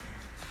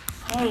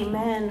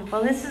Amen.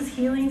 Well, this is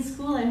Healing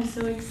School. I'm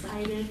so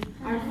excited.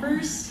 Our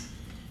first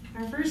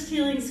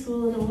Healing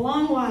School in a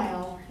long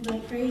while,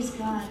 but praise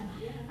God.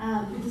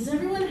 Does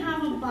everyone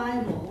have a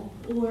Bible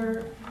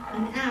or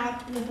an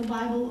app with a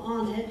Bible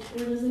on it,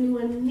 or does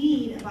anyone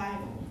need a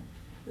Bible?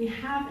 We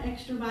have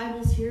extra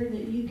Bibles here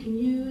that you can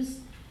use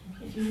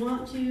if you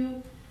want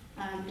to.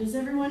 Does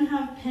everyone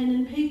have pen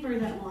and paper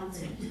that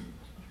wants it?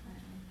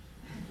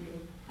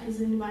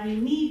 Does anybody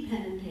need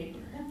pen and paper?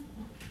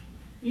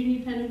 You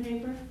need pen and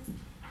paper?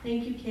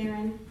 Thank you,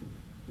 Karen.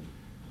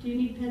 Do you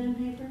need pen and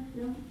paper?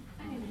 No?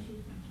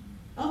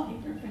 Okay,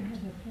 perfect.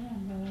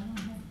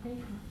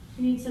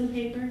 You need some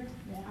paper?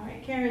 Yeah. All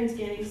right, Karen's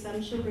getting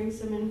some. She'll bring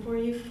some in for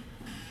you.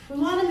 We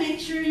want to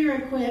make sure you're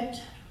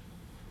equipped.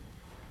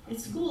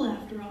 It's school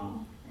after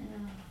all.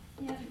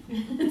 Yeah.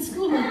 It's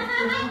school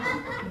after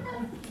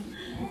all.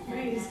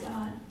 Praise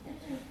God.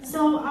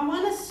 So I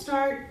want to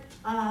start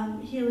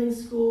Healing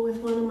School with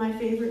one of my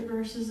favorite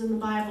verses in the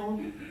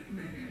Bible.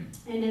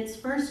 And it's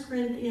 1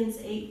 Corinthians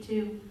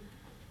 8:2.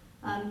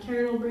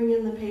 Karen will bring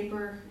in the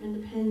paper and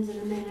the pens in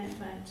a minute,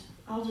 but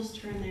I'll just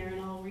turn there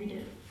and I'll read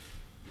it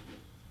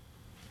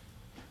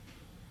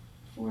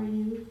for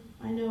you.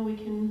 I know we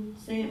can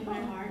say it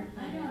by heart.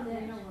 I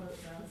know what it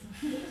says.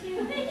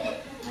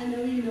 I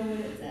know you know what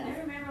it says. I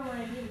remember when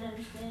I didn't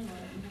understand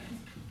what it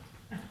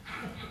meant.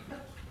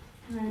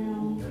 I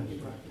know.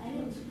 I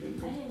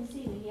didn't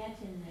see the yet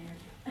in there.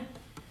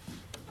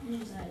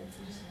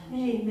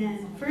 Amen.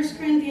 1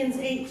 Corinthians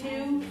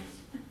 8:2.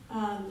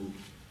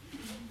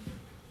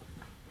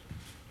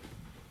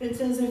 It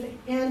says, if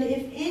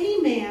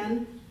any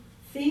man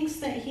thinks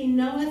that he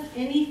knoweth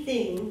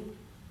anything,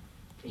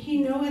 he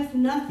knoweth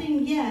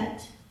nothing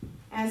yet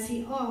as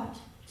he ought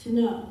to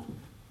know.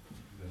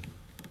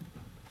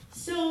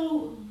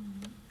 So,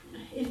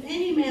 if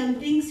any man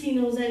thinks he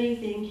knows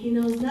anything, he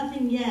knows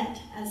nothing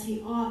yet as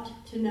he ought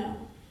to know.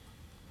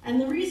 And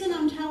the reason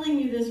I'm telling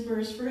you this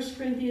verse, 1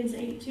 Corinthians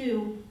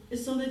 8:2,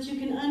 is so that you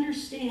can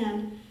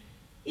understand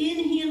in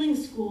Healing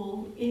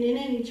School, and in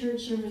any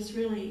church service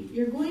really,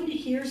 you're going to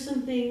hear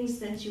some things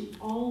that you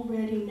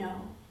already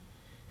know,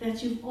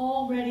 that you've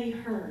already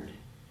heard.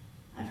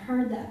 I've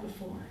heard that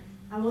before.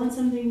 I want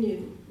something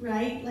new,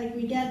 right? Like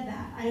we get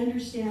that. I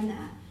understand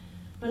that.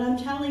 But I'm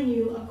telling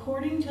you,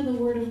 according to the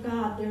Word of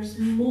God, there's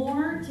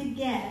more to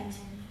get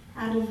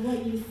out of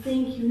what you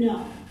think you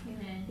know.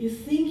 You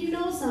think you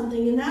know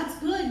something, and that's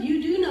good.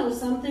 You do know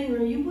something,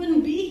 or you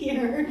wouldn't be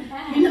here.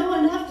 You know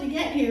enough to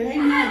get here.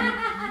 Amen.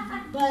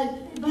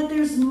 But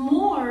there's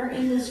more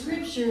in the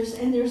Scriptures,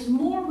 and there's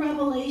more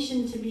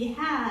revelation to be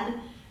had.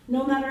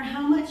 No matter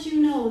how much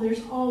you know,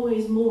 there's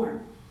always more.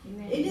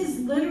 Amen. It is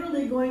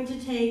literally going to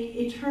take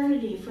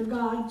eternity for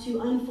God to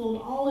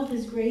unfold all of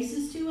His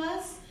graces to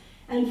us,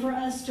 and for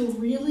us to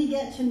really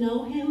get to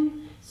know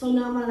Him. So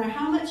no matter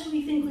how much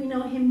we think we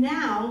know Him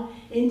now,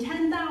 in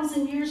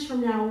 10,000 years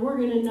from now, we're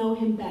going to know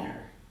Him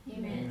better.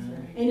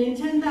 Amen. And in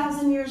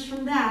 10,000 years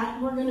from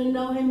that, we're going to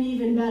know Him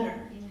even better.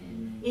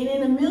 Amen. And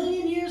in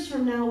 1,000,000 years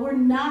from now, we're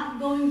not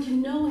going to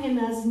know Him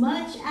as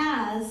much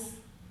as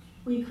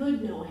we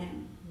could know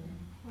Him.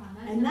 Wow,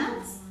 and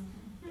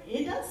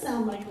it does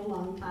sound like a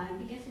long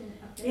time.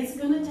 It's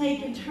going to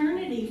take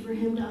eternity for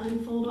Him to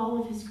unfold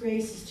all of His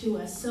graces to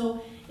us.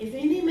 So if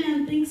any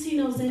man thinks he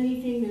knows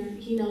anything,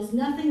 he knows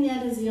nothing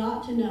yet as he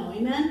ought to know.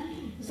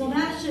 Amen? So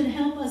that should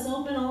help us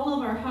open all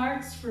of our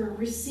hearts for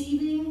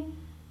receiving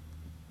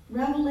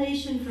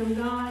revelation from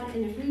God.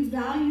 And if we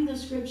value the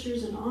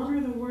Scriptures and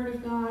honor the Word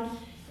of God,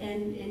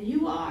 and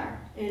you are,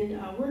 and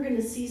we're going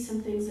to see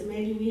some things that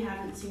maybe we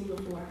haven't seen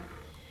before.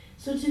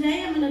 So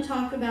today I'm going to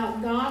talk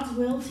about God's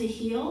will to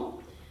heal.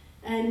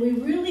 And we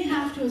really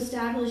have to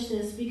establish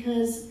this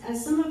because,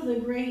 as some of the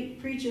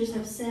great preachers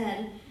have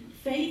said,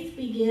 faith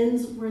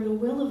begins where the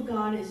will of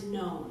God is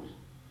known.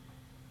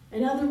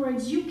 In other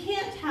words, you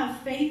can't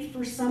have faith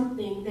for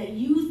something that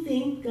you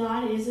think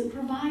God isn't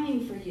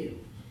providing for you.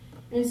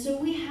 And so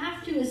we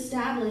have to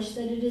establish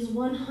that it is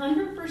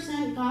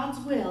 100% God's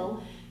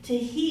will to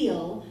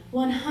heal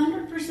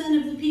 100%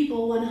 of the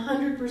people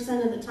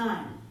 100% of the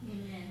time.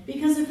 Amen.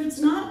 Because if it's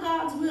not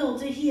God's will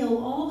to heal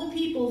all the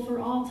people for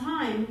all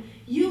time,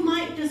 you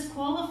might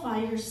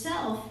disqualify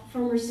yourself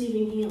from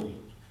receiving healing.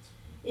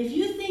 If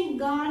you think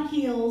God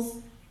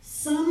heals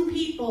some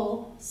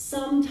people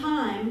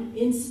sometime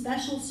in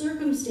special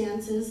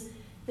circumstances,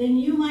 then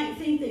you might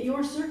think that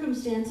your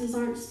circumstances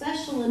aren't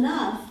special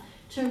enough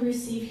to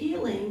receive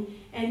healing.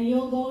 And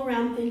you'll go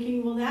around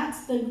thinking, well,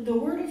 that's the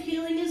word of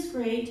healing is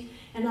great,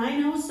 and I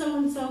know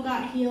so-and-so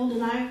got healed,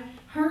 and I've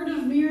heard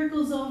of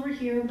miracles over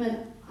here,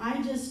 but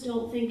I just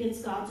don't think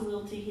it's God's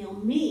will to heal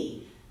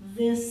me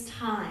this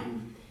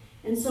time.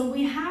 And so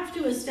we have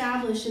to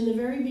establish in the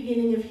very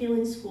beginning of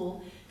Healing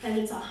School that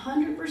it's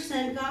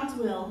 100% God's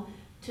will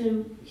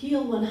to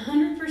heal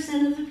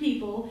 100% of the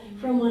people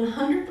from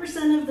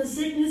 100% of the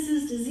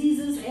sicknesses,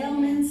 diseases,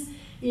 ailments,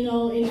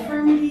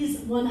 infirmities,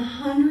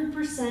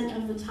 100%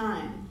 of the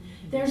time.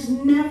 There's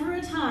never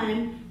a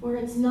time where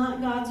it's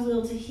not God's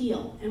will to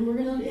heal. And we're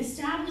going to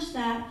establish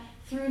that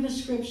through the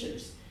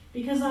Scriptures.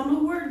 because I'm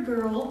a word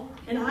girl,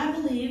 and I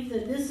believe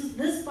that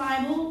this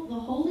Bible, the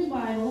Holy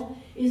Bible,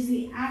 is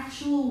the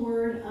actual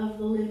word of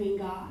the living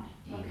God.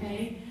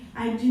 Okay?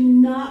 I do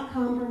not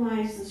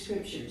compromise the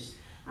scriptures.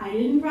 I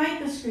didn't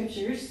write the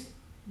scriptures,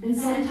 and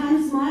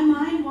sometimes my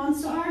mind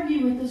wants to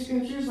argue with the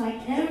scriptures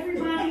like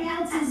everybody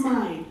else's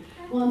mind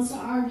wants to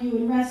argue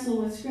and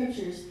wrestle with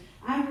scriptures.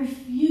 I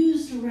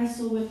refuse to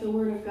wrestle with the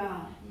Word of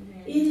God.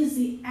 Amen. It is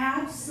the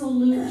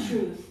absolute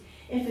truth.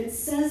 If it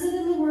says it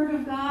in the Word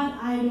of God,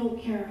 I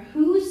don't care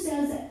who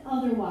says it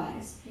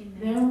otherwise. Amen.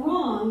 They're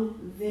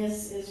wrong.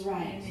 This is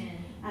right. Amen.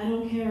 I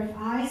don't care if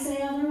I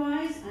say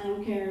otherwise. I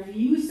don't care if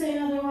you say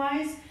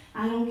otherwise.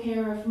 I don't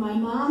care if my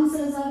mom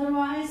says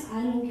otherwise.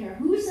 I don't care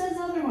who says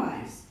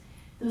otherwise.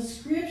 The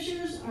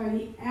scriptures are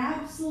the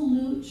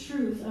absolute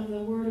truth of the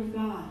Word of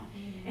God.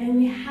 And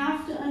we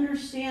have to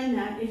understand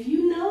that. If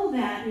you know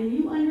that and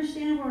you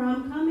understand where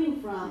I'm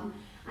coming from,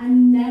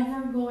 I'm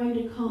never going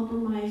to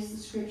compromise the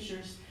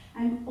scriptures.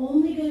 I'm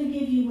only going to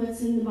give you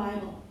what's in the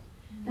Bible.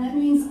 That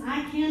means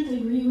I can't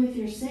agree with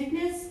your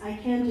sickness. I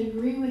can't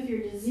agree with your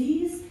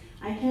disease.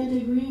 I can't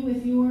agree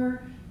with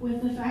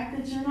the fact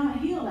that you're not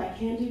healed. I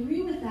can't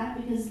agree with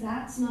that because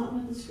that's not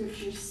what the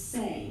scriptures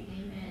say.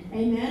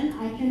 Amen.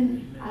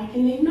 I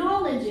can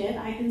acknowledge it.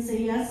 I can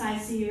say, yes, I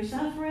see you're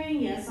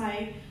suffering. Yes,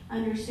 I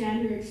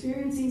understand you're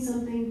experiencing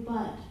something,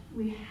 but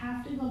we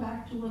have to go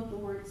back to what the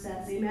Word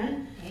says.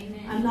 Amen?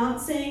 Amen. I'm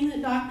not saying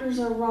that doctors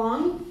are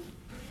wrong.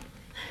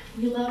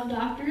 We love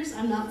doctors.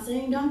 I'm not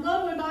saying don't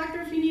go to a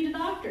doctor if you need a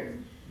doctor.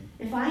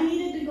 If I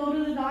needed to go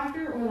to the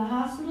doctor or the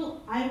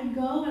hospital, I would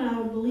go and I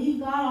would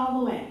believe God all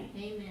the way.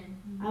 Amen.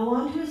 I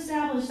want to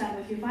establish that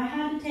with you. If I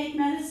had to take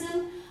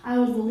medicine, I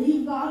would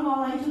believe God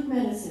while I took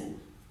medicine.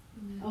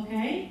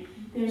 Okay?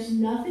 There's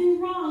nothing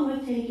wrong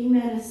with taking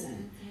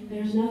medicine.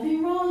 There's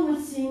nothing wrong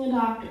with seeing a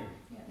doctor.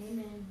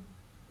 Amen.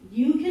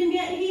 You can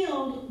get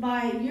healed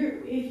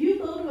if you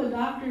go to a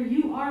doctor,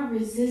 you are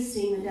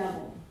resisting the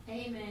devil.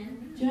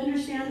 Amen. Do you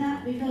understand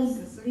that?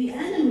 Because the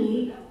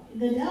enemy,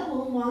 the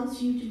devil,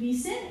 wants you to be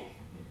sick.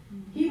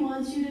 He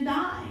wants you to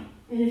die.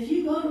 And if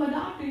you go to a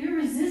doctor, you're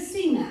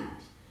resisting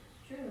that.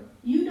 True.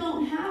 You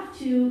don't have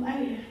to,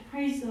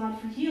 praise God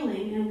for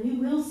healing, and we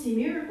will see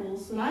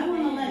miracles, but I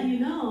want to let you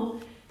know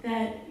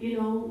that,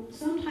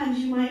 sometimes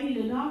you might need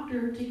a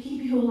doctor to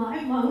keep you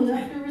alive long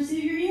enough to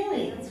receive your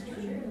healing. That's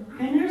true.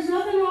 And there's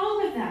nothing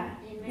wrong with that.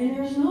 Amen. And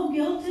there's no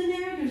guilt in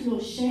there. There's no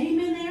shame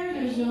in there.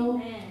 There's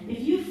no, if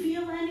you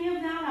feel any of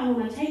that, I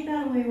want to take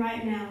that away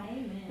right now.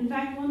 Amen. In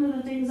fact, one of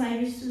the things I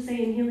used to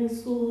say in healing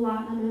school a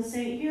lot, and I'm going to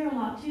say it here a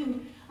lot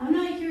too, I'm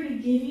not here to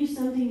give you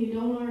something you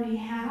don't already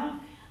have.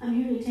 I'm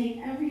here to take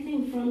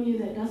everything from you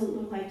that doesn't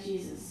look like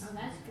Jesus. Oh,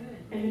 that's good.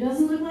 If it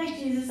doesn't look like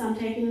Jesus, I'm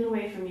taking it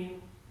away from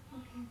you.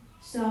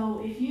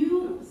 So if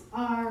you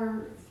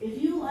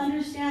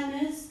understand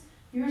this,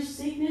 your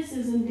sickness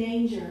is in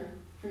danger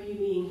for you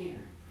being here.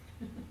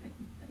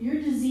 Your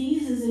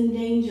disease is in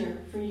danger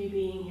for you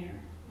being here.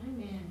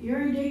 Amen.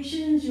 Your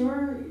addictions,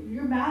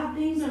 your bad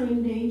things are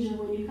in danger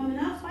when you come. And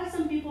that's why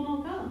some people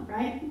don't come,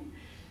 right?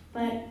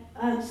 But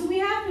so we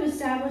have to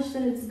establish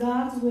that it's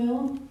God's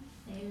will.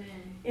 Amen.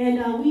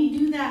 And we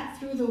do that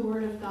through the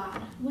Word of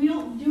God. We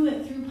don't do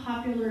it through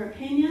popular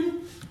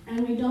opinion,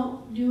 and we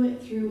don't do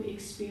it through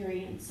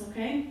experience,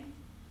 okay?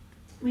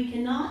 We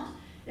cannot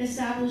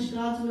establish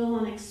God's will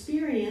on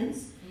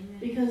experience. Amen.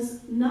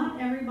 Because not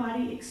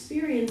everybody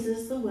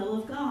experiences the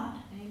will of God.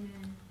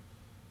 Amen.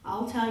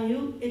 I'll tell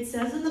you, it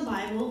says in the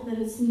Bible that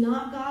it's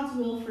not God's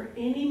will for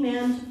any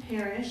man to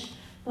perish,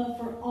 but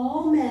for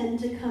all men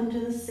to come to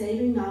the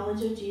saving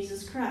knowledge of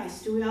Jesus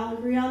Christ. Do we all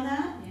agree on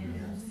that?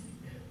 Yes.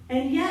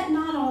 And yet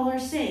not all are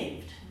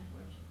saved.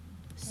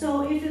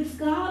 So if it's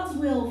God's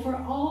will for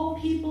all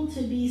people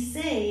to be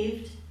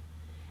saved,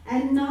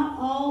 and not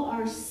all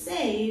are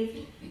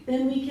saved,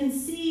 then we can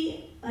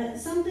see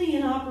something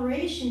in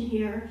operation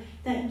here,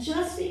 that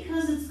just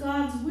because it's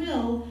God's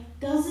will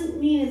doesn't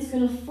mean it's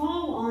going to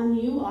fall on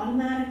you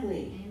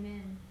automatically.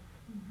 Amen.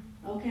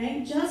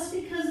 Okay? Just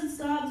because it's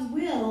God's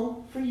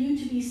will for you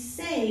to be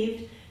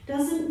saved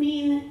doesn't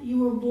mean you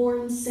were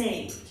born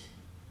saved.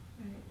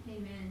 Right.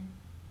 Amen.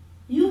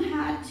 You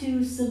had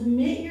to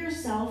submit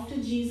yourself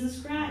to Jesus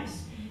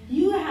Christ.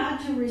 You had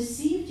to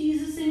receive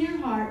Jesus in your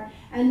heart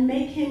and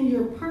make him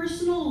your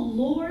personal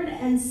Lord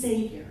and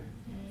Savior.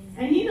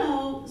 And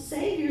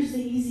Savior's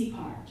the easy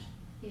part.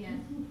 Yeah.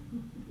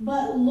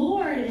 But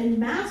Lord and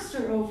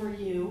Master over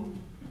you,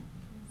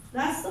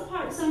 that's the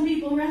part some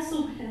people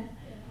wrestle with.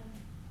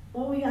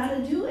 But we got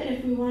to do it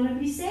if we want to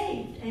be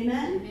saved.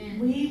 Amen? Amen.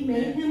 We've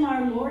made him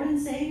our Lord and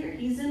Savior.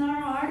 He's in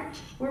our heart.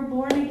 We're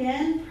born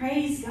again.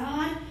 Praise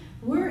God.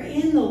 We're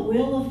in the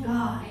will of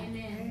God.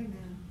 Amen.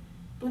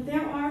 But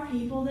there are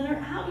people that are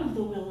out of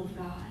the will of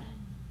God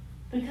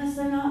because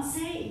they're not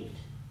saved.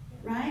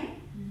 Right?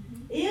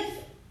 Mm-hmm.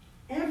 If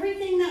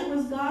everything that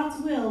was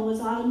God's will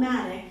was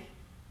automatic,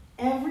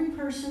 every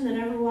person that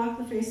ever walked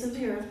the face of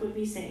the earth would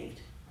be saved.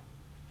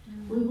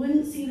 We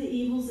wouldn't see the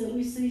evils that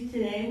we see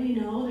today. We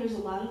know there's a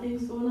lot of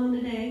things going on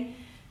today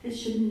that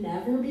should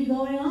never be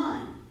going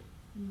on.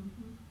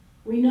 Mm-hmm.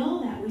 We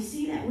know that. We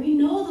see that. We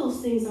know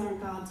those things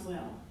aren't God's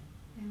will.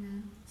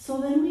 Amen. So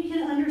then we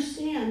can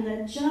understand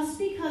that just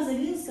because it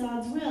is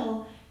God's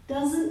will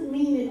doesn't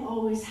mean it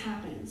always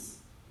happens.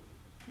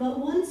 But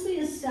once we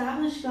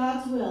establish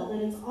God's will,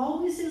 that it's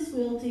always His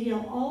will to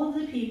heal all of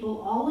the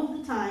people, all of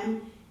the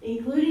time,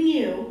 including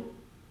you,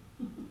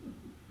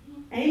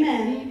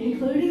 amen,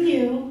 including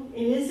you,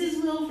 it is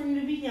His will for you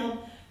to be healed.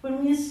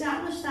 When we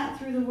establish that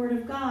through the Word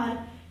of God,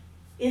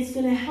 it's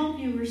going to help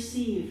you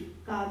receive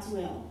God's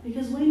will.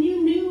 Because when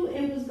you knew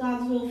it was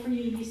God's will for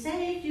you to be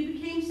saved, you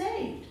became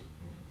saved.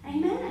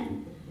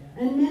 Amen.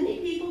 And many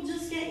people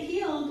just get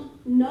healed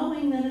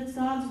knowing that it's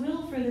God's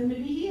will for them to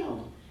be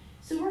healed.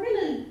 So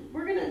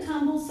we're gonna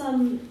tumble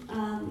some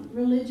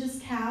religious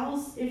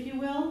cows, if you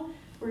will.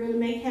 We're going to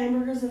make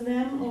hamburgers of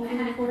them over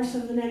the course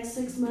of the next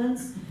 6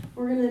 months.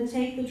 We're going to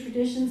take the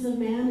traditions of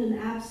man and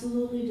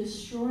absolutely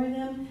destroy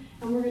them.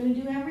 And we're going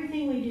to do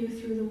everything we do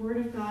through the Word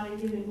of God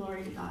and giving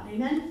glory to God.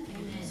 Amen?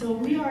 Amen. So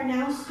we are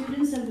now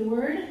students of the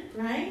Word,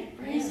 right?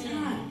 Praise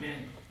Amen. God. Amen.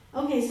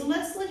 Okay, so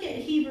let's look at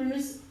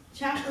Hebrews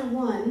chapter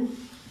 1.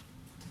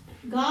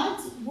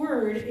 God's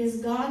Word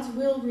is God's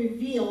will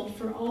revealed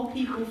for all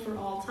people for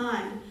all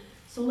time.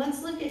 So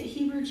let's look at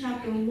Hebrews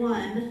chapter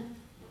 1.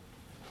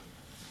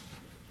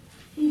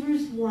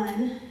 Hebrews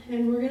 1,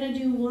 and we're going to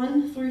do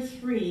 1 through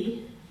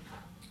 3.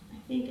 I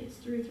think it's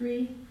through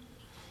 3.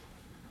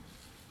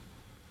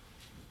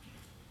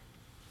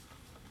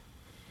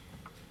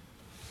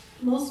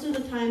 Most of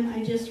the time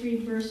I just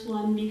read verse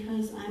 1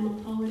 because I'm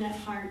a poet at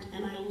heart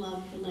and I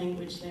love the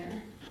language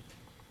there.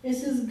 It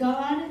says,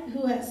 God,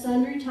 who at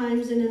sundry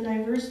times and in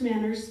diverse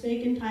manners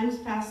spake in times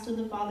past to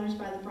the fathers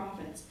by the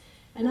prophets.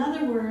 In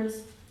other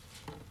words,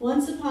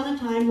 once upon a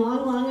time,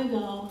 long, long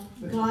ago,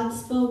 God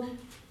spoke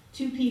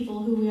to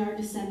people who we are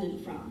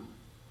descended from,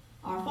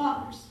 our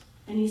fathers.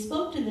 And He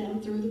spoke to them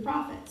through the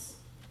prophets.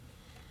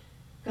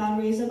 God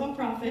raised up a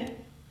prophet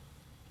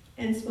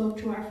and spoke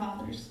to our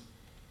fathers.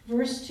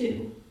 Verse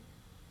 2,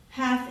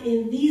 hath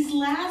in these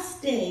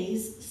last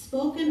days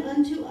spoken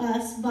unto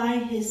us by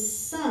His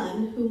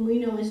Son, whom we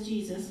know as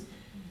Jesus,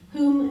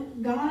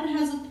 whom God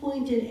has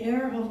appointed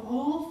heir of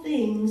all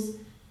things,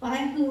 by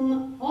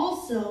whom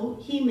also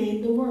He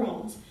made the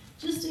worlds.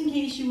 Just in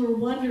case you were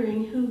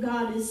wondering who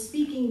God is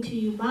speaking to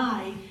you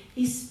by,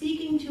 He's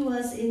speaking to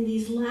us in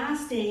these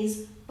last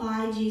days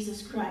by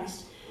Jesus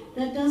Christ.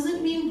 That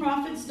doesn't mean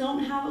prophets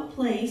don't have a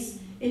place.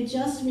 It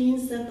just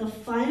means that the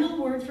final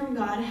word from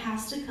God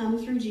has to come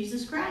through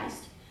Jesus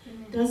Christ.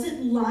 Does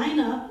it line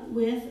up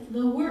with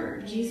the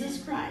Word,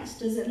 Jesus Christ?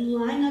 Does it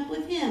line up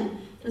with Him?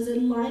 Does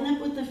it line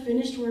up with the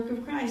finished work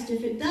of Christ?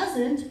 If it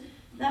doesn't,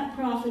 that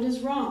prophet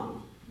is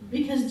wrong.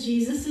 Because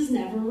Jesus is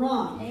never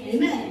wrong.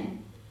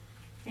 Amen.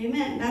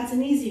 Amen. That's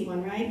an easy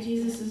one, right?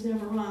 Jesus is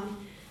never wrong.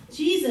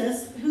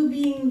 Jesus, who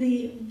being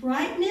the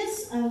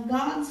brightness of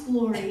God's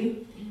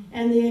glory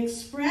and the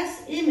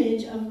express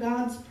image of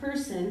God's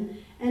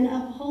person, and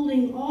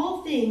upholding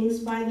all things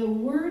by the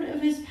word of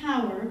His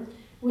power,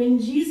 when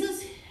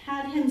Jesus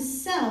had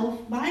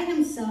by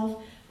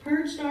himself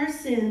purged our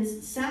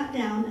sins, sat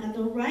down at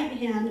the right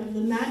hand of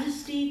the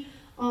Majesty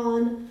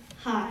on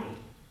high.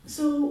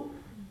 So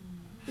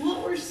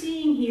what we're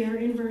seeing here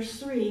in verse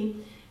 3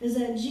 is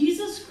that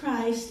Jesus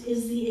Christ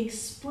is the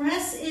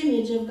express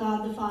image of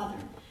God the Father.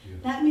 Yeah.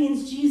 That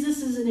means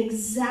Jesus is an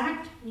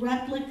exact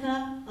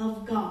replica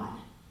of God.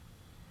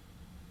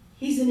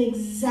 He's an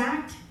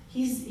exact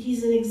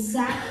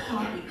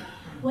copy.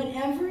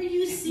 Whatever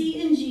you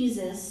see in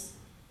Jesus,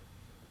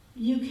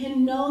 you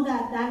can know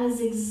that that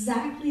is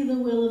exactly the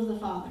will of the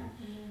Father.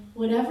 Mm-hmm.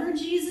 Whatever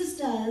Jesus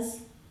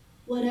does,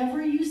 whatever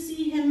you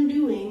see Him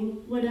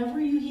doing, whatever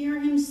you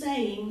hear Him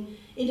saying,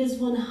 it is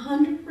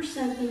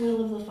 100% the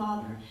will of the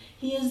Father.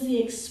 He is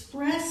the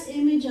express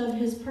image of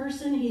His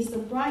person. He's the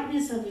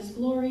brightness of His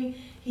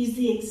glory. He's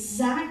the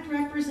exact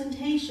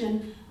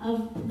representation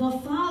of the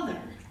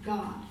Father,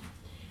 God.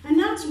 And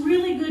that's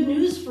really good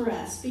news for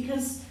us,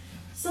 because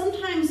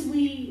sometimes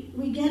we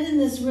get in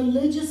this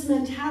religious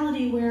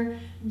mentality where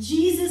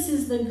Jesus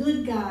is the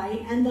good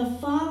guy and the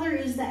Father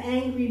is the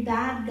angry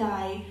bad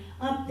guy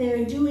up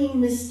there doing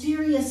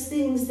mysterious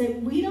things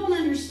that we don't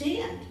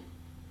understand.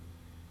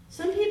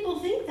 Some people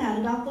think that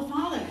about the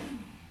Father.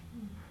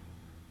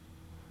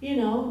 You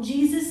know,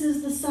 Jesus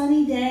is the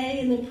sunny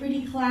day and the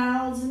pretty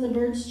clouds and the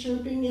birds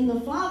chirping, and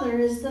the Father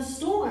is the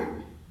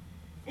storm.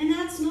 And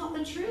that's not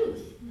the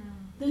truth.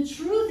 No. The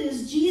truth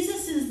is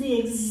Jesus is the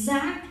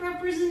exact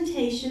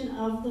representation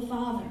of the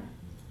Father.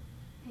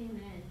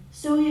 Amen.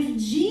 So if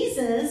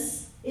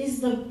Jesus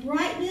is the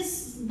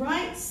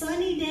bright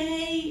sunny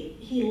day,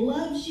 He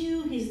loves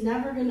you, He's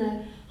never going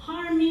to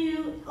harm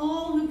you,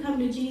 all who come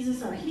to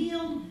Jesus are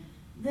healed,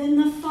 then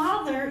the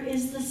Father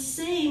is the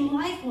same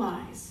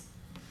likewise.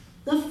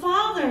 The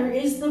Father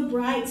is the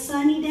bright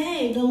sunny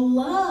day, the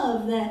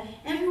love that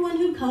everyone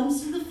who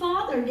comes to the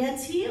Father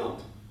gets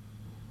healed.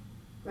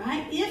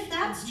 Right? If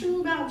that's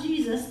true about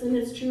Jesus, then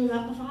it's true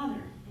about the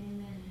Father.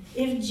 Amen.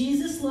 If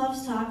Jesus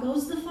loves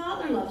tacos, the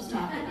Father loves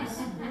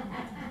tacos.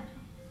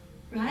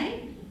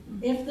 Right?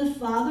 If the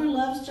Father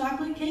loves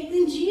chocolate cake,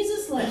 then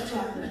Jesus loves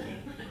chocolate cake.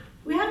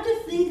 We have to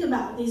think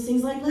about these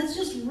things. Like, let's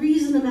just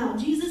reason them out.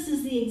 Jesus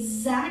is the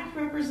exact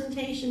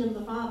representation of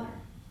the Father,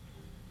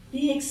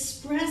 the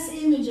express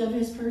image of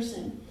his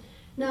person.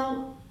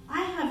 Now,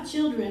 I have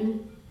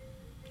children,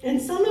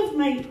 and some of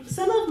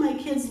my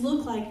kids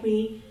look like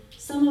me.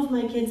 Some of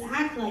my kids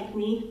act like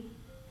me.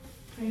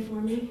 Pray for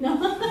me. No,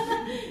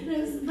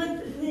 and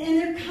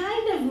they're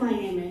kind of my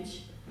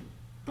image,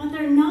 but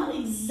they're not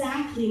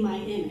exactly my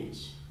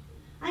image.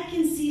 I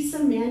can see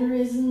some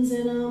mannerisms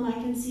in them. I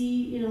can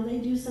see, they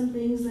do some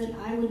things that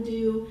I would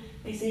do.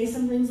 They say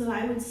some things that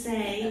I would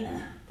say.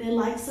 They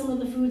like some of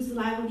the foods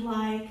that I would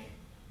like.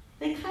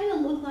 They kind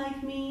of look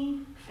like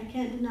me. I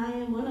can't deny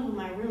them. One of them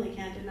I really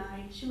can't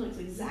deny. She looks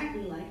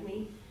exactly like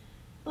me.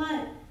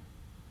 But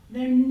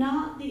they're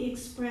not the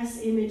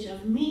express image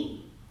of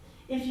me.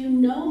 If you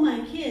know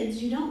my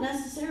kids, you don't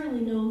necessarily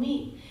know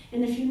me.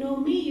 And if you know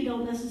me, you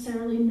don't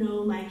necessarily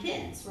know my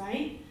kids,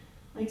 right?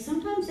 Like,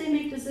 sometimes they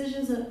make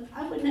decisions that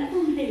I would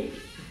never make.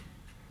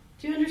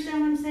 Do you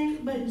understand what I'm saying?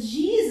 But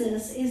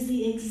Jesus is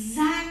the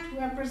exact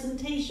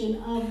representation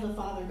of the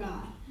Father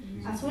God.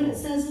 That's what it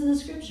says in the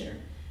scripture.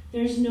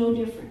 There's no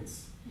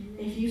difference.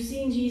 If you've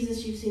seen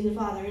Jesus, you've seen the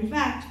Father. In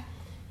fact,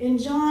 in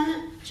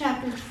John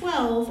chapter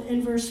 12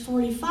 and verse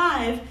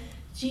 45,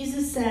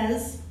 Jesus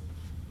says,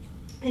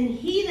 "And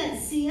he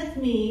that seeth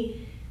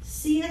me,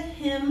 seeth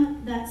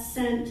him that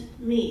sent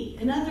me."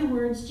 In other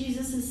words,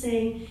 Jesus is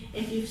saying,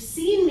 if you've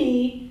seen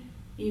me,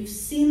 you've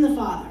seen the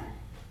Father.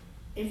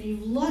 If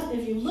you've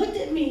looked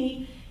at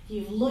me,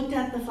 you've looked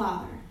at the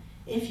Father.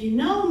 If you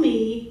know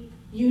me,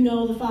 you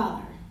know the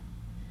Father.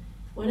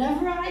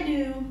 Whatever I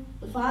do,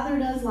 the Father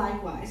does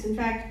likewise. In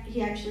fact,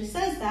 he actually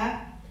says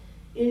that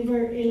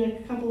in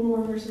a couple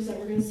more verses that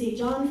we're going to see.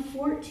 John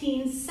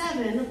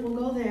 14:7, we'll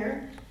go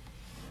there.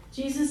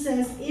 Jesus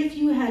says, "If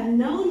you had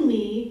known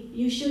me,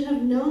 you should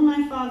have known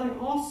my Father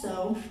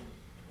also,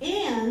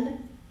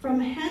 and from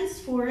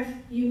henceforth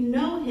you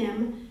know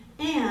him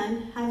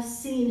and have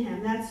seen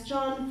him." That's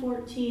John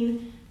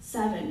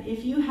 14:7.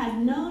 If you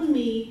had known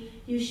me,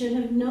 you should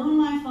have known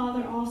my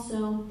Father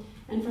also,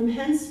 and from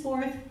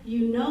henceforth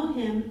you know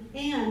him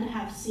and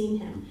have seen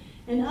him.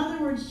 In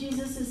other words,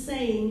 Jesus is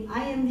saying,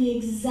 I am the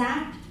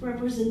exact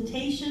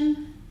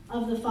representation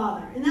of the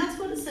Father. And that's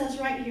what it says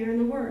right here in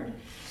the Word.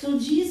 So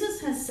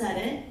Jesus has said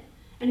it,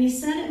 and he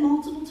said it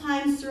multiple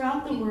times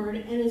throughout the Word,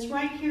 and it's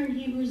right here in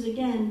Hebrews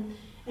again.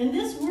 And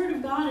this Word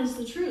of God is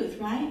the truth,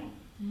 right?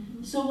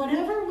 Mm-hmm. So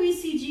whatever we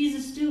see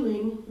Jesus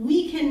doing,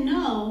 we can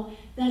know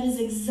that is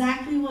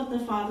exactly what the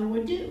Father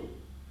would do.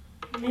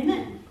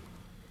 Amen.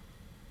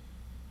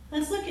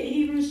 Let's look at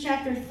Hebrews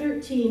chapter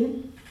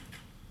 13,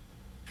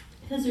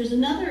 because there's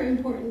another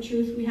important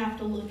truth we have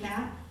to look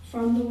at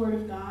from the Word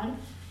of God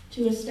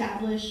to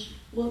establish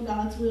what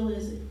God's will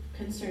is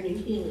concerning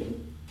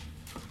healing.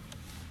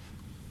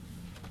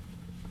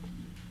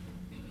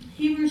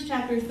 Hebrews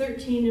chapter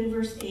 13 and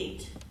verse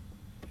 8.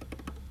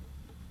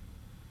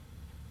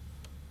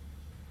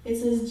 It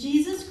says,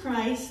 "Jesus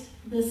Christ,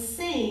 the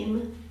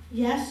same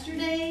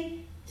yesterday,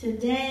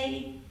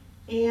 today,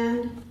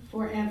 and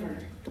forever."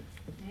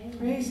 Amen.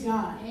 Praise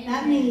God. Amen.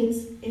 That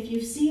means if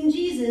you've seen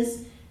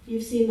Jesus,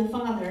 you've seen the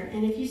Father.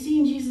 And if you've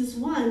seen Jesus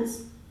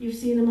once, you've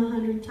seen him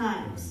 100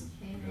 times.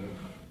 Amen.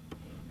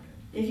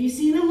 If you've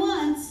seen him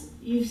once,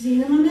 you've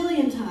seen him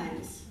 1,000,000 times.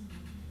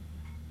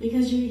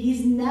 Because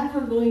he's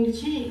never going to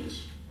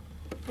change.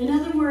 In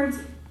other words,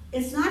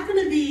 it's not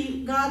going to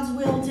be God's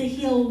will to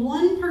heal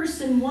one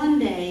person one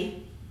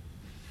day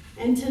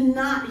and to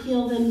not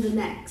heal them the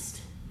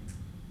next.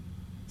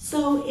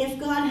 So if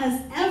God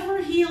has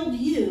ever healed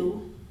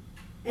you,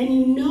 and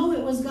you know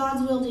it was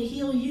God's will to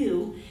heal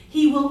you,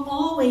 he will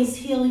always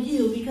heal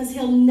you because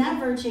he'll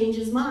never change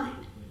his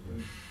mind.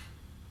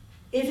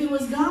 If it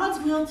was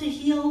God's will to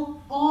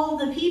heal all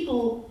the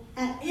people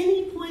at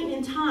any point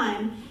in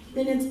time,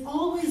 then it's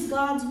always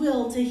God's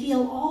will to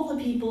heal all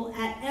the people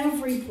at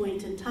every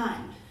point in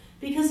time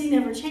because he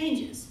never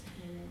changes.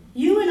 Amen.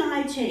 You and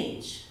I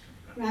change,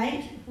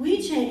 right?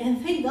 We change,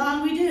 and thank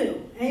God we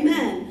do.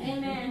 Amen.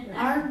 Amen.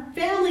 Our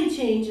family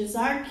changes.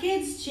 Our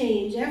kids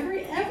change.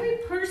 Every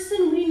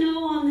person we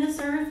know on this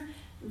earth,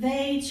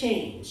 they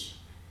change.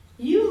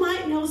 You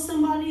might know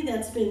somebody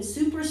that's been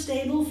super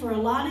stable for a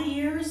lot of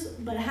years,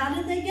 but how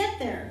did they get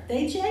there?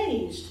 They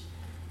changed.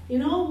 You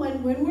know,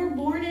 when we're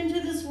born into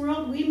this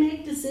world, we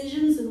make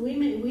decisions, and we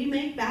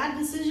make bad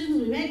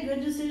decisions, we make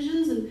good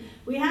decisions, and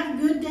we have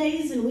good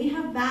days and we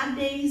have bad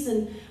days,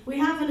 and we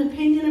have an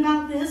opinion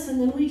about this,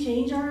 and then we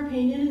change our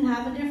opinion and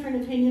have a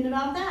different opinion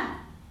about that.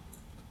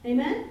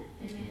 Amen?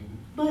 Amen.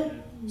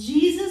 But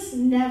Jesus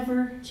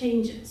never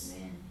changes.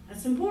 Amen.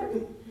 That's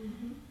important.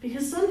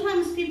 Because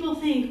sometimes people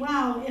think,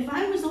 wow, if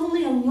I was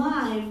only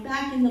alive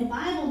back in the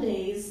Bible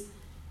days,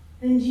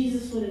 then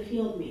Jesus would have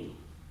healed me.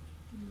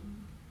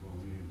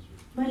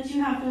 But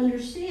you have to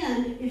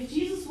understand, if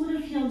Jesus would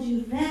have healed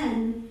you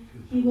then,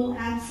 he will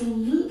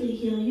absolutely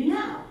heal you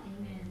now.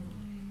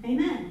 Amen.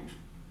 Amen.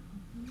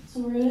 So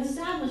we're going to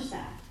establish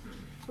that.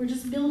 We're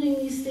just building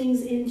these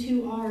things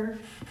into our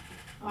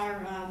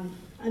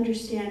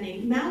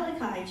understanding.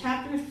 Malachi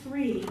chapter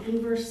 3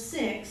 and verse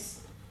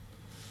 6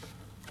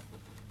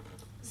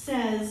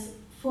 says,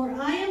 "For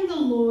I am the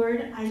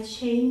Lord, I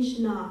change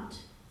not.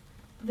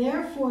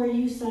 Therefore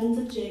you sons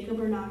of Jacob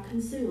are not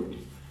consumed."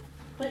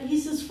 But he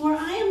says, "For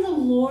I am the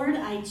Lord,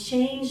 I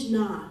change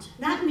not."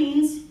 That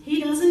means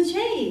he doesn't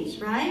change,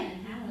 right?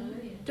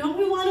 Hallelujah. Don't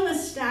we want to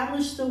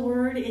establish the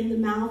word in the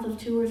mouth of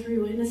 2 or 3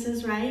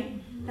 witnesses, right?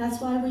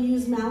 That's why we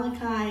use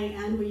Malachi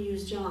and we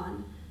use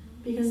John.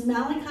 Because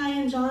Malachi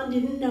and John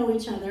didn't know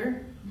each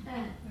other,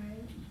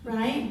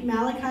 right?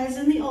 Malachi's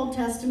in the Old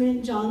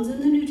Testament, John's in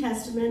the New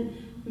Testament.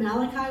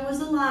 Malachi was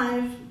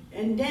alive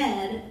and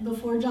dead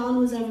before John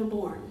was ever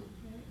born.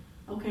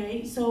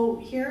 Okay, so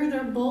here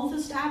they're both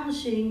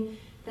establishing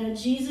that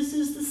Jesus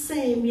is the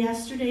same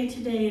yesterday,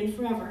 today, and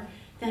forever,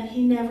 that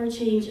he never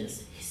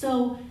changes.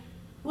 So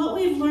what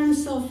we've learned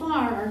so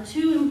far are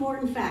 2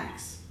 important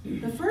facts.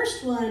 The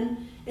first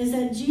one is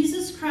that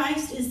Jesus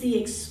Christ is the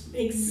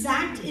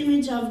exact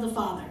image of the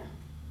Father.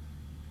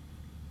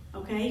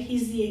 Okay,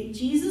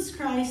 Jesus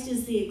Christ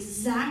is the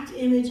exact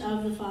image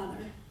of the Father.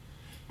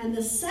 And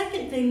the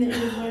second thing that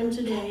we've learned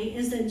today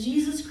is that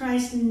Jesus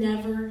Christ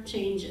never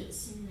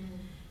changes.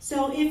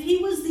 So if he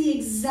was the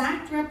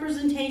exact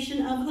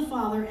representation of the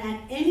Father at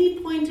any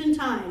point in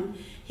time,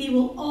 he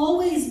will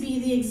always be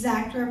the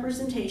exact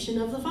representation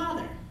of the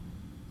Father.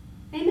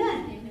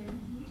 Amen.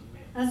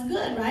 That's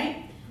good,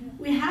 right?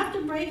 We have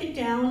to break it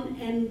down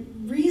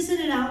and reason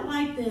it out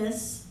like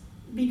this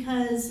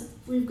because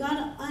we've got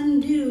to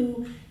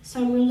undo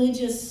some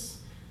religious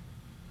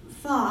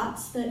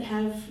thoughts that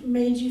have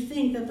made you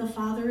think that the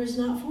Father is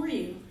not for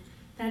you,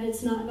 that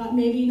it's not God,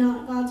 maybe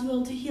not God's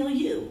will to heal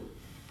you.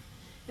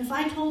 If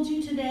I told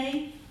you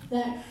today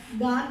that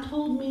God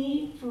told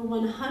me for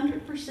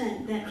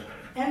 100% that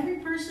every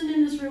person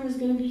in this room is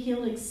going to be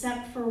healed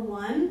except for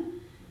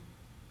one,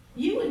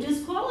 you would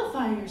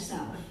disqualify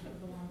yourself.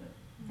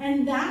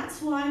 And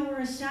that's why we're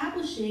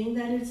establishing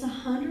that it's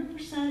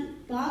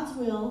 100% God's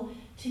will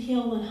to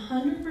heal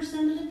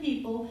 100% of the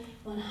people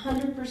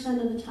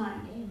 100% of the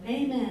time.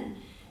 Amen.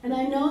 And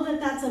I know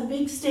that that's a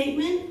big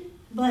statement,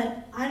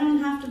 but I don't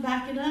have to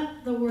back it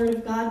up. The Word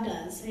of God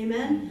does.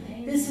 Amen?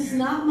 Amen. This is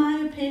not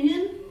my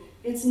opinion.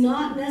 It's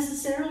not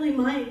necessarily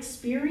my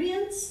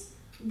experience,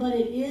 but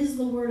it is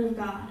the Word of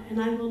God.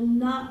 And I will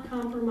not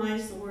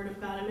compromise the Word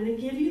of God. I'm going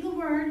to give you the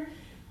Word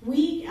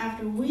week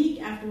after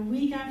week after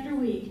week after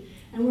week.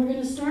 And we're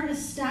going to start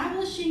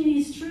establishing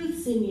these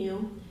truths in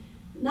you,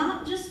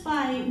 not just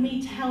by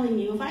me telling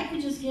you. If I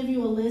could just give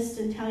you a list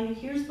and tell you,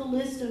 here's the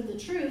list of the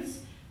truths,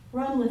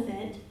 run with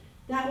it,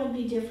 that would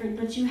be different.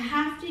 But you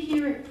have to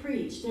hear it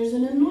preached. There's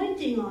an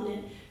anointing on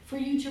it for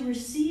you to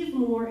receive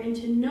more and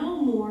to know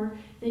more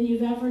than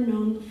you've ever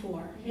known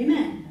before.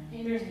 Amen.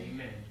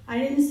 Amen. I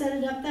didn't set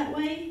it up that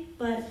way,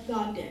 but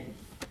God did.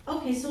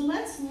 Okay, so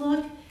let's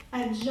look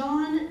at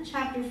John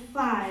chapter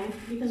 5,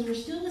 because we're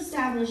still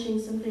establishing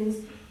some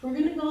things. We're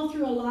going to go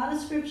through a lot of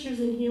scriptures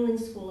in healing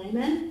school.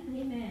 Amen?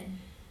 Amen.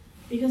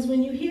 Because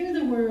when you hear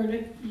the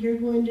word, you're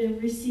going to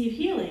receive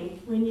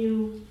healing. When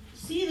you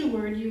see the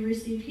word, you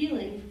receive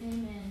healing.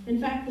 Amen.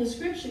 In fact, the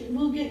scripture,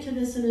 we'll get to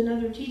this in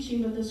another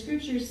teaching, but the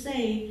scriptures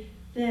say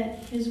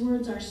that his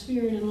words are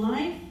spirit and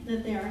life,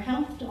 that they are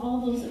health to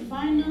all those that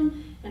find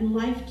them, and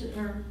life to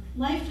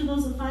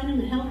those that find them,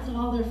 and health to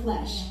all their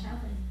flesh.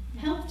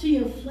 Health to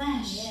your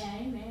flesh. Yeah,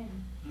 amen.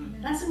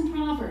 That's in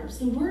Proverbs.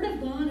 The Word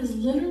of God is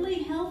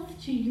literally health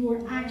to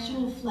your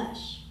actual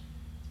flesh.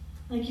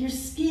 Like your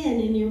skin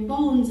and your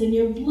bones and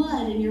your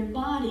blood and your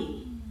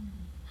body.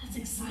 That's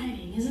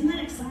exciting. Isn't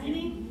that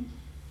exciting?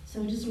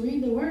 So just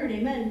read the Word.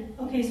 Amen.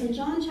 Okay, so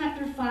John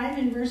chapter 5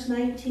 and verse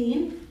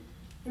 19.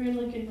 We're going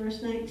to look at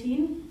verse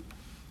 19.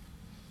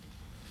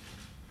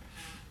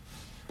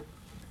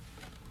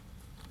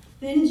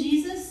 Then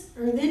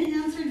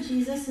answered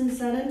Jesus and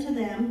said unto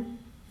them,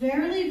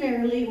 Verily,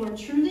 verily, or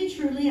truly,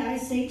 truly, I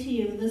say to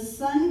you, the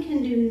Son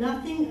can do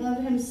nothing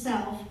of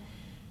himself,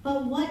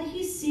 but what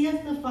he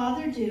seeth the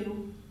Father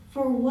do.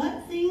 For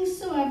what things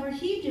soever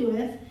he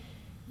doeth,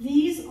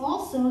 these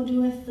also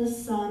doeth the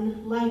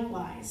Son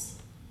likewise.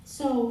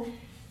 So,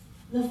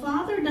 the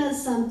Father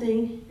does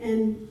something,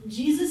 and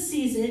Jesus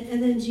sees it,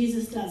 and then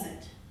Jesus does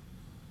it.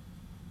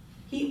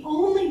 He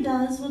only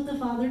does what the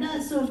Father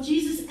does. So if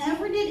Jesus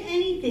ever did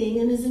anything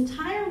in his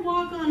entire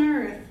walk on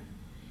earth,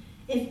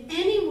 if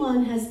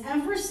anyone has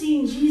ever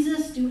seen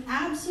Jesus do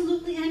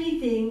absolutely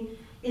anything,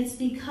 it's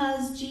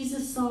because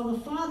Jesus saw the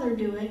Father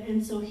do it,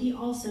 and so he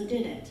also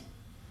did it.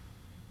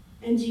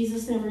 And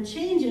Jesus never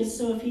changes,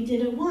 so if he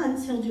did it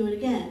once, he'll do it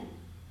again.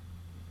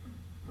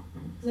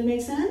 Does that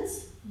make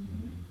sense?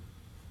 Mm-hmm.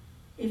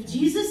 If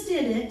Jesus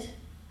did it,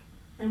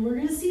 and we're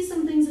going to see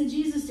some things that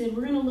Jesus did,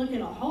 we're going to look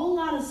at a whole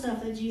lot of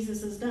stuff that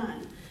Jesus has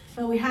done.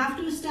 But we have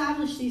to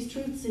establish these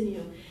truths in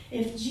you.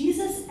 If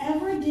Jesus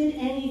ever did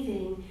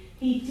anything,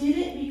 he did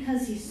it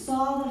because he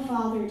saw the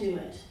Father do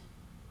it.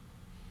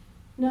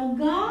 Now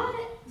God,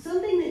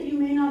 something that you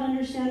may not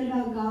understand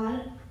about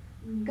God,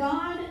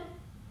 God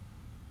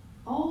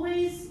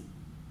always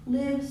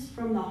lives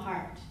from the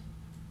heart.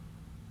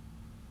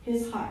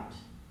 his heart.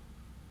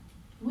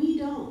 We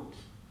don't.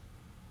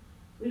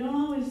 We don't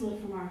always live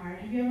from our heart.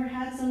 Have you ever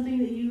had something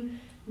that you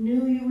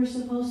knew you were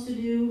supposed to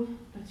do,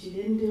 but you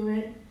didn't do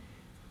it?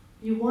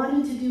 You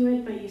wanted to do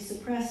it, but you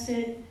suppressed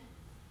it.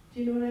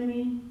 Do you know what I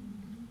mean?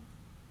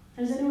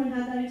 Has anyone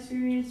had that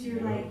experience?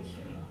 You're like,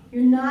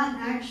 you're not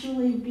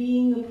actually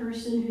being the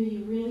person who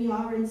you really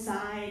are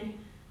inside.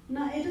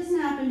 It doesn't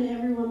happen to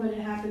everyone, but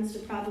it happens to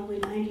probably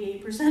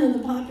 98% of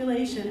the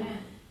population.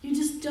 You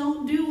just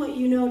don't do what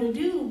you know to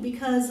do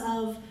because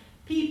of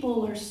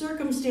people or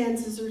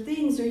circumstances or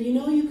things, or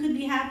you could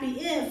be happy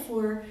if,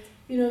 or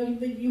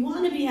but you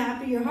want to be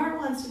happy, your heart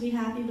wants to be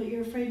happy, but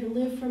you're afraid to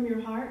live from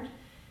your heart.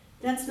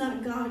 That's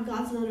not God.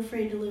 God's not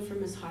afraid to live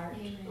from his heart.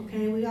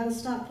 Okay, we got to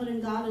stop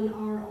putting God in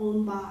our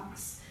own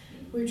box.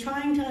 We're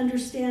trying to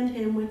understand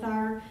him with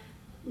our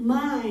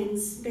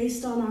minds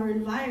based on our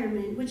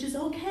environment, which is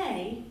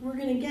okay. We're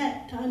going to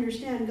get to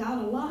understand God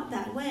a lot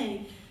that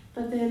way,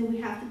 but then we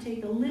have to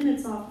take the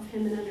limits off of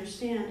him and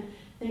understand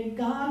that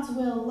God's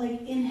will,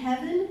 like in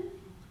heaven,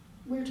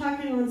 we were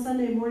talking on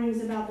Sunday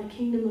mornings about the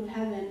kingdom of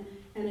heaven,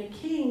 and a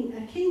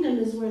kingdom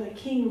is where the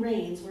king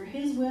reigns, where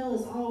his will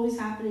is always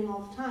happening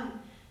all the time.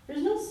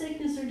 There's no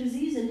sickness or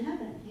disease in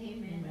heaven.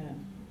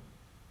 Amen.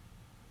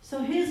 So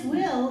his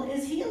will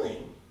is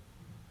healing.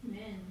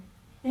 Amen.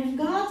 If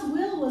God's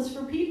will was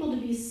for people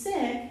to be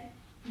sick,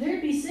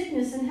 there'd be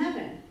sickness in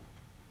heaven.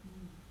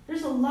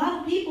 There's a lot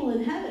of people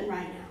in heaven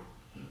right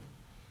now.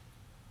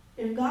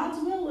 If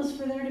God's will was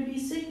for there to be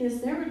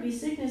sickness, there would be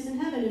sickness in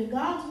heaven. If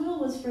God's will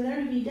was for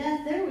there to be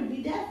death, there would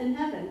be death in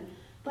heaven.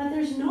 But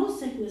there's no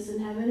sickness in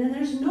heaven, and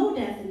there's no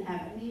death in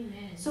heaven.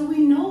 Amen. So we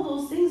know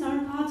those things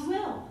aren't God's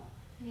will.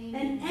 Amen.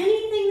 And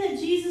anything that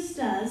Jesus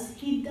does,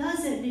 he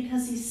does it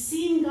because he's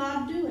seen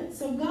God do it.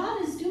 So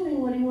God is doing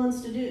what he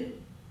wants to do.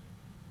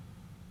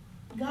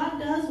 God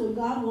does what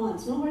God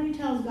wants. Nobody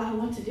tells God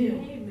what to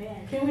do.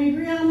 Amen. Can we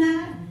agree on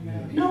that?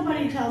 Amen.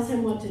 Nobody tells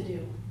him what to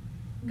do.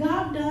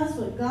 God does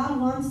what God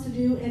wants to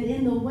do, and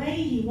in the way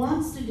he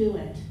wants to do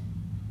it.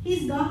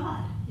 He's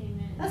God.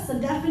 Amen. That's the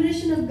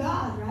definition of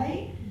God,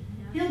 right?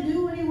 He'll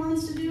do what he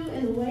wants to do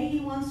in the way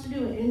he wants to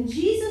do it. And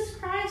Jesus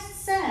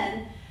Christ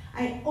said,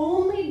 I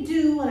only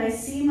do what I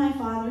see my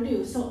Father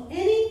do. So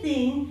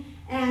anything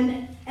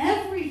and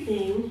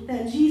everything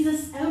that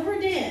Jesus ever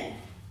did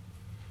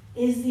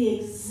is the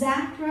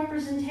exact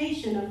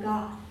representation of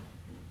God.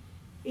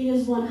 It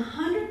is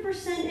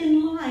 100%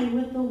 in line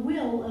with the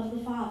will of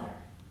the Father.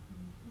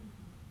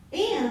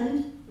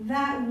 And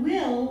that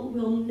will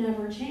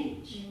never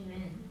change.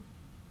 Amen.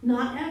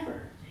 Not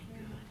ever.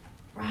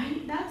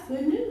 Right? That's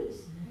good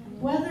news.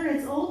 Whether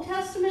it's Old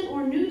Testament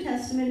or New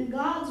Testament,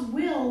 God's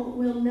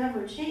will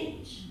never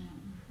change.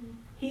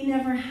 He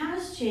never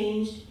has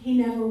changed. He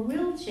never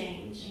will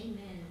change. Amen.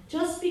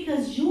 Just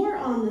because you're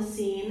on the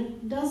scene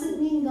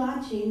doesn't mean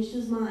God changed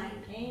his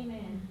mind.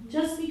 Amen.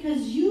 Just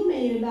because you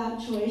made a bad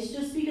choice,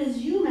 just because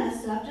you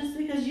messed up, just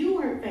because you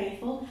weren't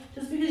faithful,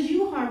 just because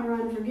you harbor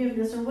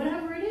unforgiveness or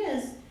whatever it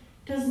is,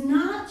 does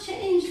not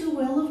change the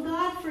will of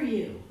God for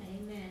you.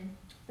 Amen.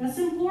 That's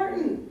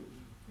important.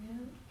 Yeah.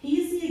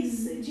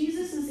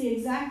 Jesus is the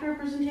exact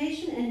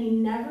representation, and he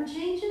never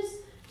changes,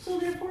 so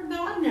therefore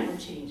God never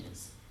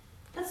changes.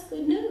 That's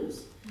good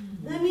news.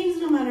 Mm-hmm. That means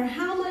no matter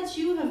how much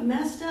you have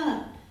messed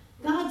up,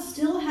 God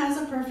still has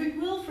a perfect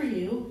will for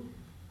you,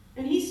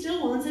 and he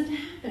still wants it to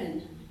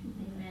happen.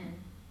 Amen.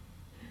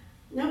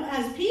 Now,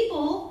 as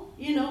people,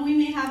 we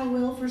may have a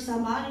will for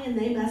somebody, and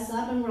they mess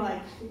up, and we're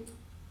like,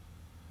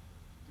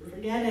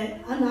 forget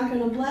it. I'm not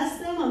going to bless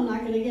them. I'm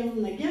not going to give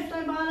them the gift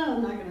I bought them.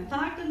 I'm not going to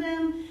talk to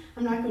them.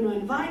 I'm not going to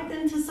invite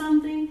them to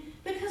something,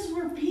 because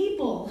we're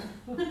people,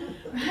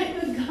 right?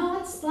 But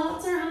God's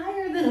thoughts are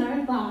higher than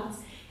our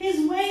thoughts.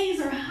 His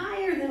ways are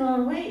higher than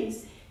our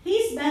ways.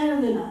 He's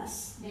better than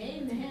us.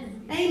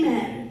 Amen.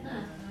 Amen.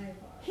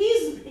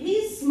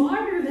 He's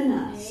smarter than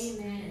us.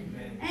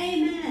 Amen.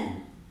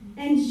 Amen.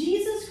 And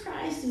Jesus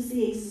Christ is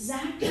the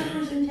exact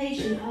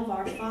representation of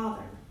our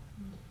Father.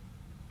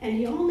 And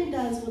he only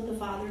does what the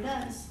Father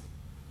does.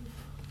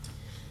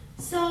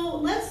 So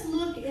let's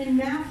look in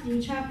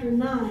Matthew chapter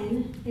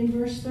 9 in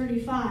verse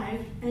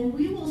 35, and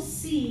we will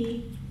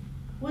see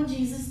what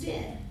Jesus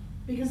did.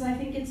 Because I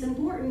think it's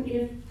important.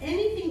 If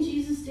anything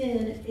Jesus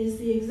did is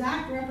the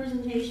exact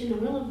representation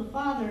and will of the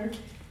Father,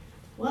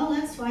 well,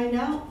 let's find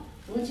out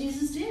what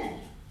Jesus did.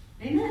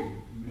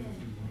 Amen.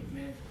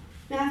 Amen.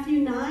 Matthew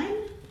 9,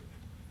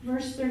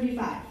 verse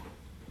 35.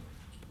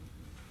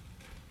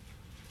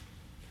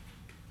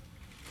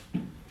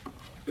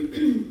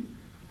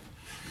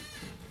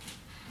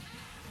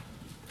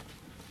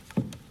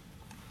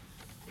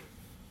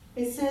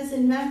 It says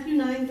in Matthew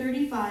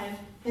 9:35,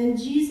 and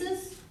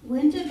Jesus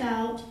went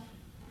about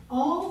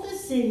all the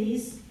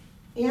cities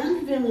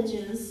and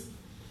villages,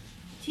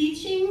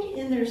 teaching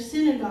in their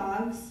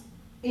synagogues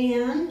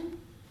and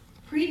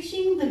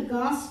preaching the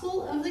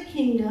gospel of the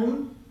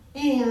kingdom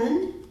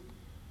and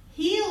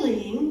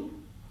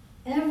healing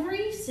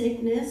every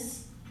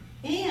sickness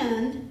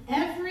and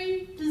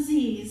every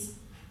disease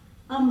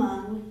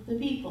among the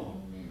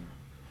people. Amen.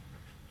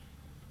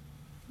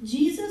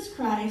 Jesus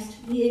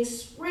Christ, the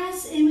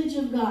express image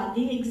of God,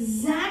 the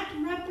exact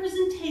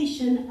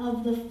representation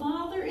of the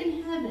Father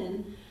in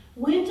heaven,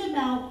 went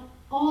about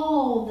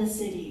all the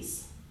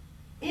cities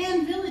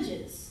and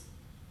villages.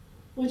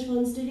 Which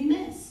ones did he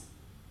miss?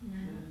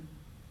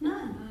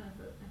 None.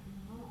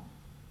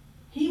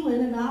 He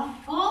went about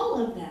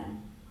all of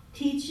them,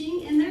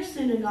 teaching in their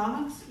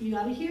synagogues. You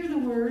got to hear the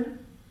word.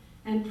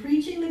 And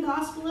preaching the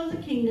gospel of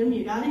the kingdom.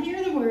 You got to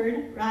hear the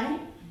word, right?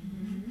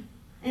 Mm-hmm.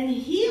 And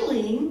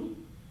healing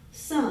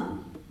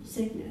some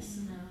sickness.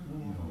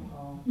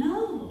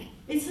 No.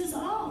 It says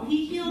all.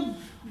 He healed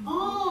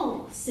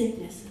all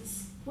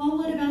sicknesses. Well,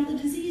 what about the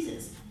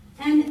diseases?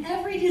 And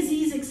every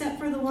disease except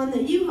for the one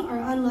that you are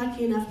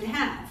unlucky enough to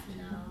have.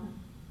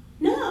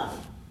 No.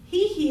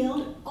 He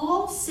healed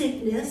all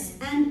sickness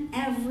and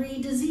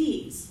every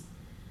disease.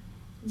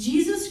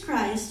 Jesus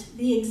Christ,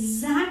 the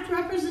exact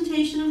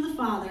representation of the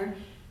Father,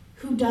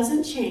 who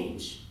doesn't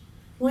change,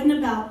 went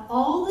about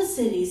all the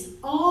cities,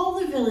 all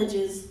the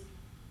villages.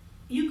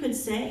 You could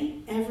say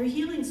every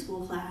healing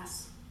school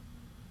class.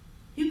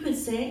 You could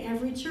say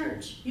every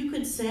church. You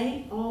could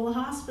say all the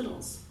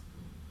hospitals.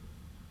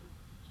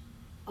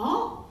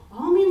 All.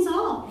 All means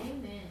all.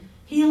 Amen.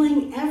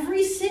 Healing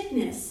every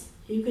sickness.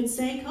 You could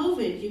say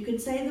COVID. You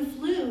could say the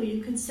flu.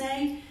 You could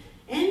say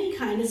any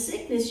kind of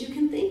sickness you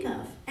can think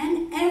of.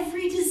 And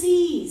every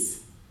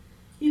disease.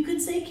 You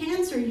could say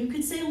cancer. You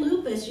could say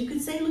lupus. You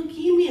could say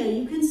leukemia.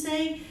 You can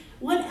say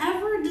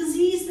whatever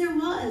disease there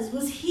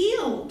was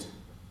healed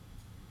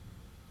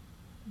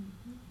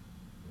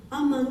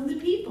among the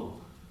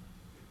people.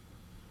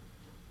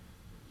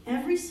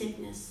 Every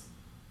sickness,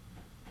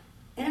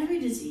 every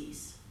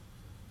disease,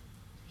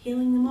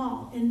 healing them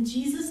all. And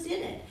Jesus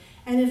did it.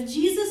 And if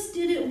Jesus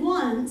did it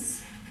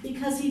once,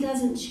 because he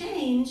doesn't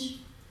change,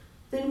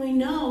 then we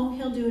know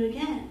he'll do it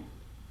again.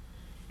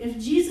 If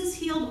Jesus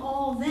healed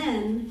all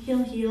then,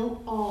 he'll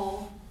heal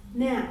all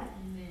now.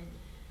 Amen.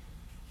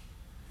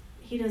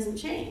 He doesn't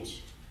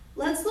change.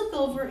 Let's look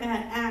over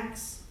at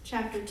Acts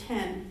chapter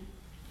 10.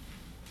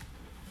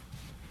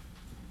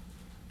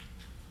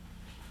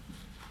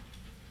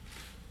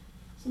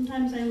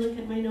 Sometimes I look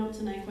at my notes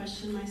and I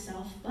question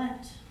myself,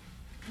 but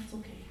that's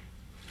okay.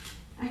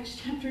 Acts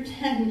chapter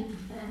 10,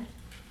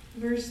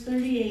 verse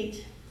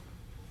 38.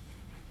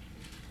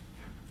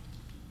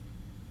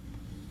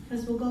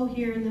 Because we'll go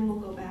here and then we'll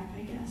go back,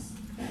 I guess.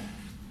 But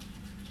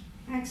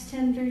Acts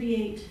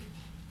 10:38.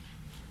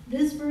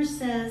 This verse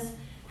says,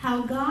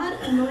 how God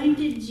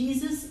anointed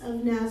Jesus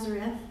of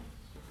Nazareth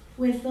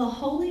with the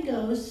Holy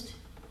Ghost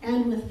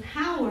and with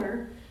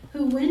power,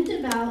 who went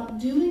about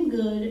doing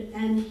good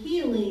and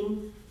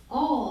healing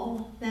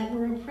all that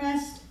were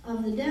oppressed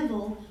of the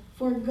devil,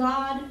 for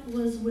God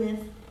was with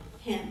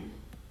him.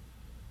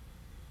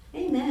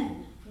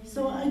 Amen.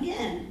 So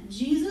again,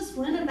 Jesus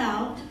went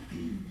about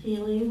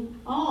healing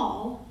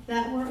all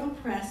that were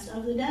oppressed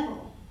of the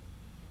devil.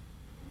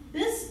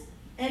 This,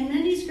 and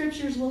many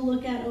scriptures we'll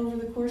look at over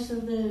the course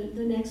of the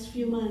next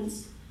few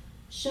months,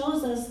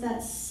 shows us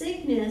that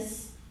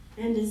sickness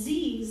and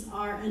disease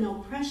are an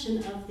oppression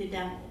of the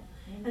devil.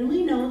 And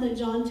we know that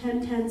John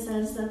 10:10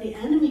 says that the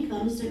enemy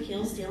comes to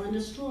kill, steal, and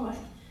destroy.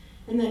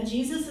 And that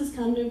Jesus has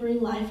come to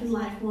bring life and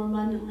life more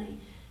abundantly.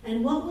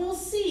 And what we'll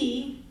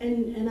see,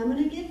 and I'm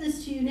going to give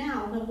this to you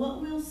now, but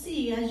what we'll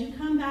see as you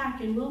come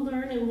back and we'll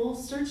learn and we'll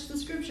search the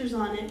scriptures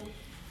on it,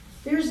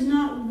 there's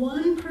not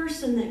one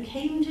person that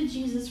came to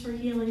Jesus for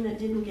healing that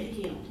didn't get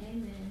healed.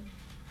 Amen.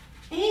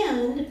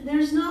 And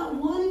there's not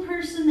one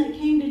person that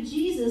came to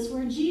Jesus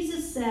where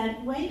Jesus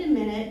said, wait a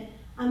minute,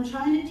 I'm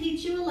trying to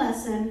teach you a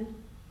lesson.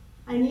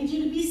 I need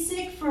you to be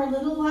sick for a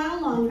little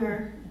while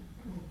longer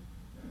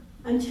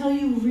until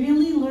you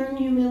really learn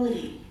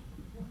humility.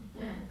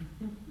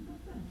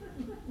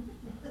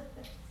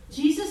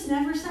 Jesus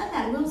never said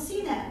that. We'll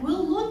see that.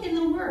 We'll look in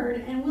the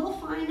Word and we'll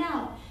find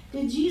out.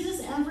 Did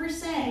Jesus ever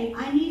say,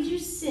 I need you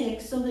sick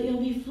so that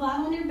you'll be flat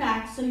on your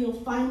back so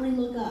you'll finally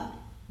look up?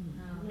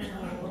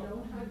 No.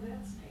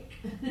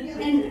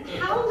 And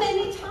how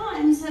many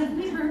times have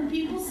we heard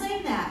people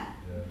say that?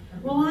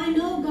 Well, I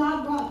know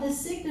God brought this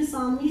sickness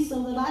on me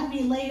so that I'd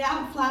be laid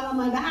out flat on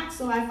my back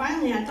so I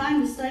finally had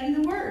time to study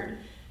the Word.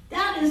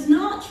 That is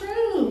not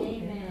true.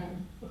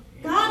 Amen.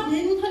 God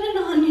didn't put it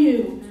on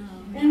you.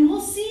 No. And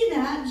we'll see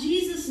that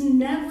Jesus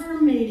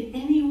never made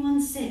anyone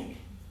sick.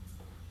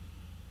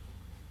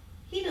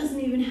 He doesn't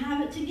even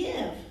have it to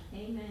give.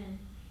 Amen.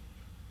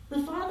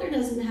 The Father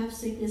doesn't have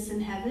sickness in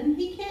heaven.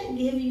 He can't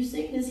give you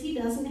sickness. He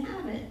doesn't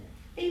have it.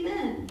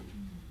 Amen.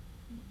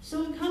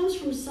 So it comes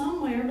from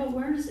somewhere, but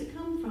where does it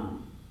come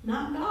from?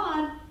 Not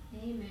God.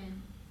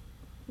 Amen.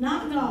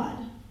 Not God.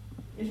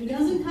 If it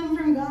doesn't come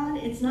from God,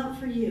 it's not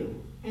for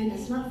you. And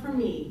it's not for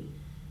me.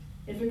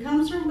 If it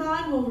comes from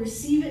God, we'll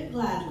receive it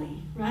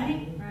gladly.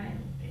 Right? Right.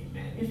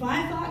 Amen. If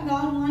I thought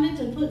God wanted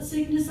to put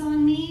sickness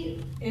on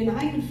me, and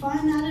I could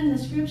find that in the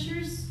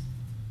scriptures,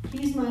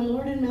 He's my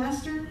Lord and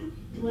Master,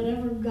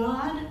 whatever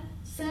God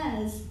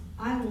says,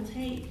 I will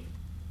take.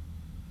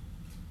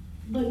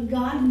 But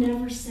God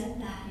never said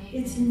that.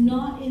 Amen. It's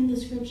not in the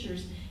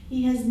scriptures.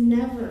 He has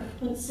never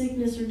put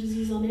sickness or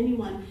disease on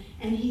anyone,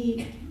 and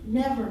he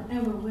never,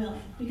 ever will,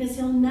 because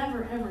he'll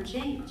never, ever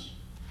change.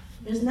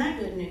 Isn't that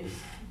good news?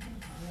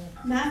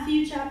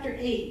 Matthew chapter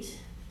 8.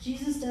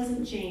 Jesus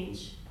doesn't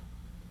change.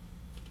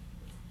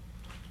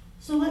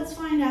 So let's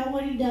find out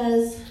what he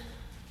does.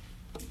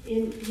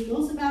 He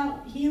goes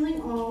about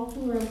healing all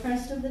who are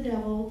oppressed of the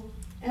devil,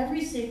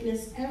 every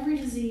sickness, every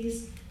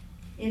disease,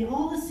 in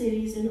all the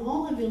cities, in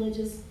all the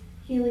villages,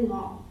 healing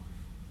all.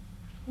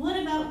 What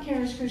about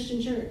Charis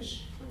Christian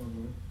Church?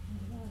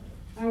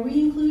 Are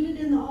we included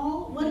in the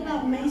all? What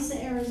about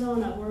Mesa,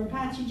 Arizona, or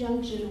Apache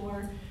Junction,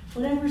 or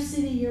whatever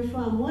city you're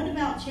from? What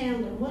about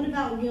Chandler? What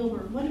about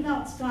Gilbert? What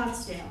about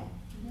Scottsdale?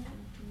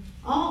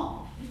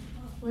 All.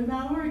 What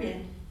about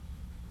Oregon?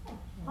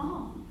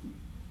 All.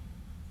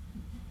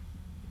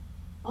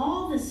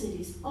 All the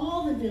cities,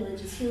 all the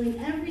villages, healing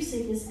every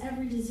sickness,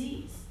 every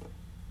disease.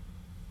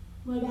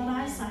 What about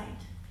eyesight?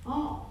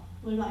 All.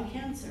 What about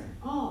cancer?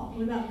 All.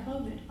 What about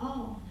COVID?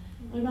 All.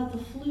 What about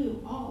the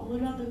flu? All. What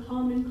about the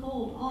common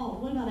cold? All.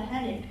 What about a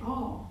headache?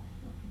 All.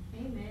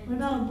 Amen. What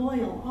about a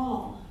boil?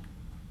 All.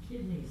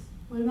 Kidneys.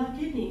 What about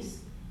kidneys?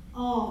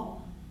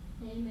 All.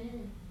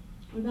 Amen.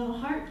 What about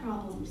heart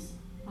problems?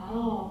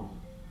 All.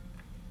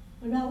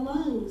 What about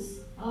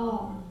lungs?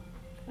 All.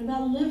 What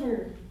about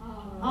liver?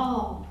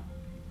 All.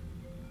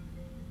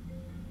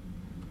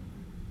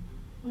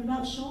 What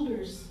about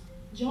shoulders?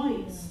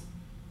 Joints?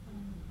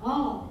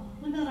 All.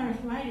 What about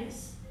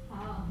arthritis?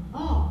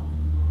 All.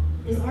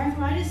 Is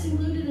arthritis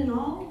included in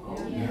all?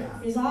 Oh,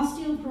 yeah. Is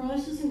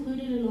osteoporosis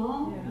included in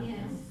all? Yeah.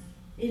 Yes.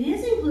 It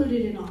is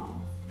included in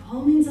all.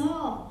 All means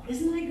all.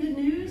 Isn't that good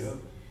news? Yep.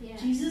 Yeah.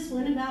 Jesus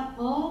went about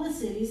all the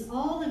cities,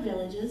 all the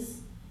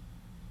villages.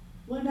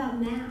 What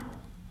about now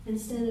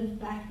instead of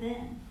back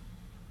then?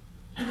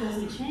 He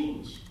doesn't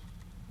change.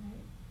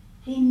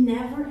 He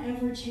never,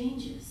 ever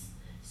changes.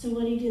 So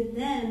what he did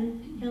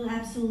then, he'll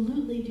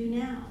absolutely do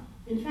now.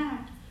 In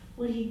fact,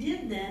 what he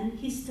did then,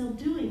 he's still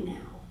doing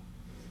now.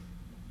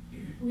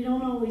 We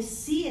don't always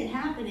see it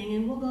happening,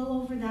 and we'll go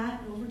over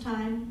that over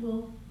time.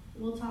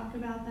 We'll talk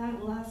about that.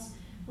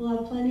 We'll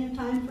have plenty of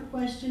time for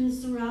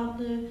questions throughout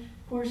the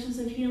courses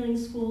of Healing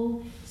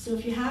School. So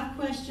if you have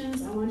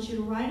questions, I want you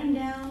to write them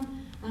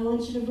down. I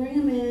want you to bring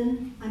them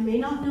in. I may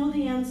not know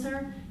the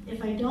answer.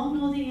 If I don't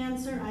know the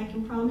answer, I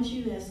can promise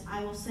you this.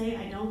 I will say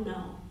I don't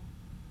know.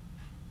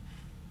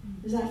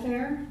 Is that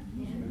fair?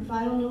 Yeah. If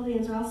I don't know the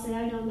answer, I'll say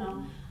I don't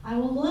know. I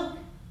will look,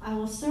 I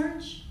will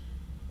search,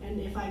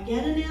 and if I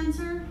get an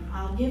answer,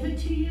 I'll give it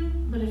to you.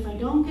 But if I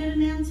don't get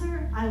an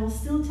answer, I will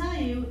still tell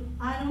you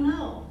I don't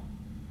know.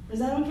 Is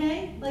that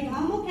okay? Like,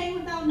 I'm okay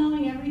without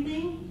knowing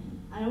everything.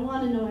 I don't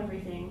want to know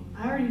everything.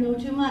 I already know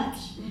too much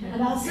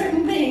about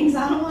certain things.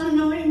 I don't want to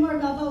know any more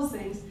about those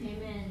things.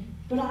 Amen.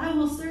 But I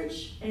will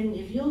search, and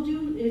if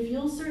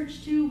you'll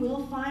search too,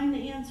 we'll find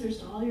the answers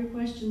to all your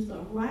questions.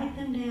 But write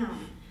them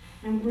down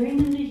and bring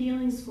them to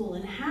Healing School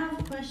and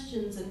have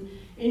questions and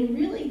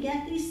really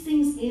get these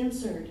things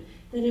answered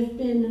that have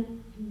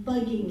been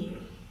bugging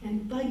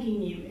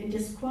you and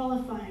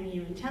disqualifying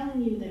you and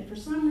telling you that for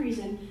some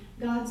reason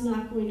God's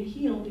not going to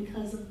heal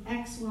because of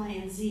X, Y,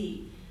 and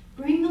Z.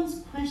 Bring those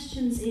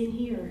questions in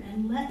here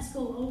and let's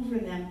go over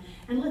them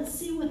and let's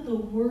see what the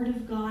Word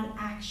of God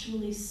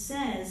actually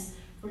says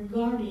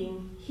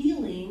regarding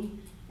healing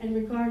and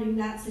regarding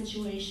that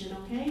situation,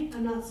 okay?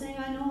 I'm not saying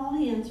I know all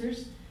the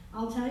answers.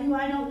 I'll tell you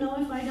I don't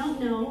know if I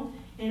don't know,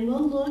 and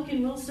we'll look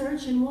and we'll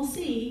search and we'll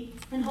see,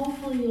 and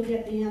hopefully you'll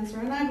get the answer,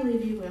 and I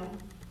believe you will.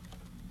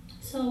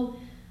 So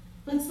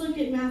let's look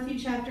at Matthew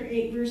chapter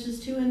 8,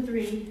 verses 2 and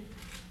 3.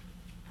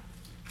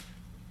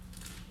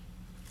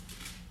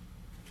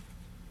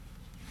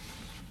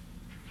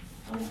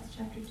 Oh, that's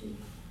chapter 2.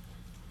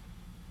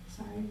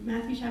 Sorry,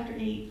 Matthew chapter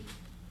 8.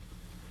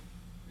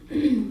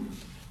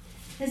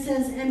 It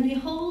says, "And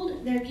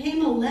behold, there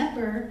came a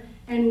leper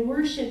and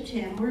worshipped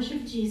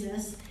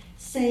Jesus,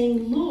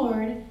 saying,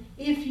 Lord,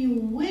 if you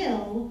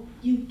will,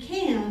 you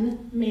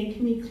can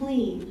make me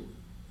clean.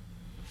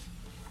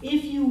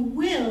 If you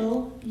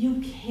will,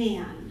 you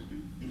can."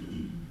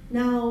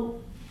 Now,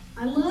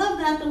 I love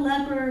that the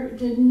leper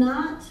did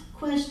not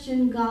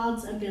question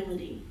God's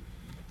ability.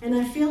 And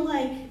I feel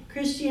like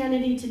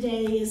Christianity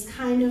today is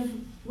kind of,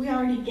 we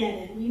already get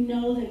it. We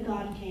know that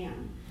God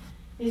can.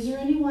 Is there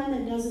anyone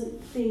that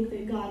doesn't think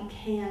that God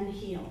can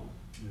heal?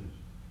 Yes.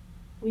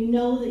 We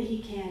know that he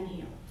can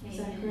heal. Is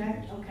that Amen.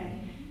 correct? Okay.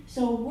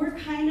 So we're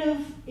kind of,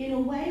 in a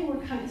way,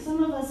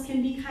 some of us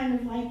can be kind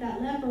of like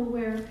that leper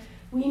where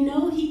we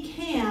know he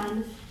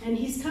can, and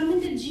he's coming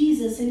to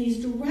Jesus, and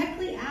he's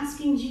directly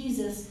asking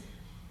Jesus,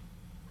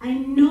 I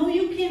know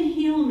you can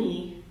heal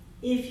me.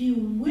 If you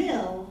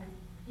will,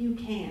 you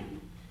can.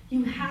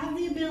 You have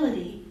the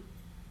ability.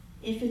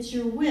 If it's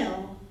your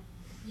will,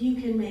 you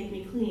can make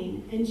me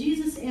clean. And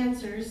Jesus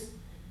answers,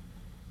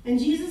 and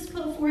Jesus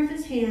put forth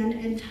his hand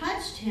and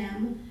touched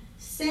him,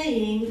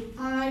 saying,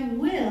 I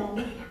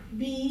will,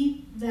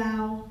 be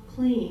thou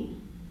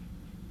clean.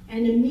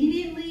 And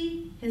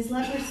immediately his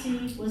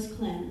leprosy was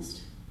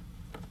cleansed.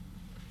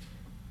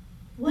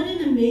 What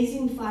an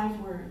amazing 5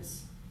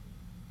 words.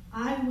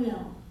 I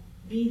will,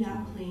 be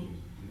thou clean.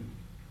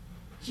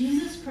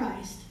 Jesus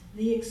Christ,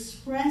 the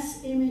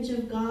express image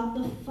of God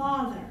the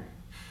Father,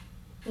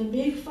 the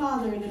big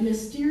Father, the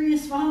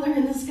mysterious Father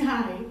in the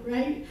sky,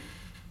 right?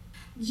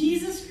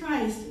 Jesus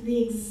Christ,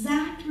 the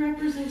exact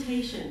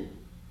representation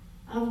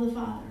of the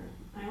Father.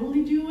 I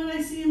only do what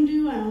I see him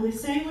do. I only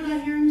say what I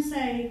hear him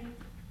say.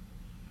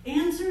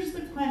 Answers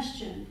the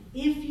question,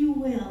 if you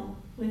will,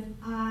 with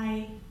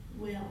I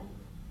will,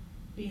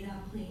 be thou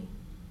clean.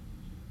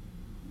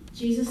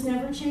 Jesus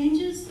never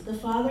changes. The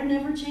Father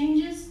never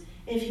changes.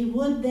 If he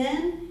would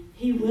then,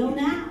 he will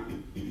now.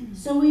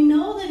 So we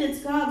know that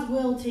it's God's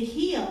will to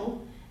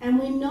heal, and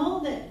we know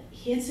that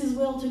it's his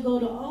will to go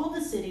to all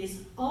the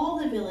cities, all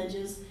the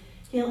villages,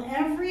 heal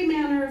every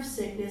manner of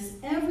sickness,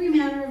 every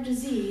manner of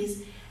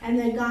disease, and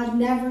that God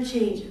never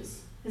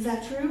changes. Is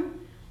that true?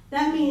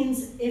 That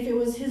means if it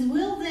was his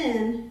will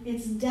then,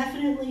 it's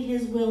definitely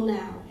his will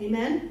now.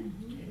 Amen?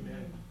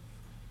 Amen.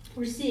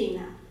 We're seeing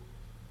that.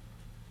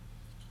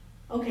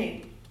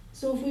 Okay,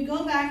 so if we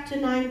go back to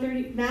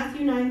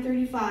Matthew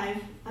 9:35,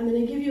 I'm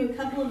going to give you a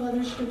couple of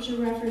other scripture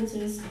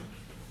references.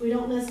 We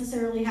don't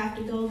necessarily have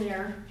to go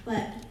there,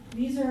 but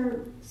these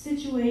are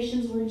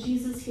situations where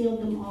Jesus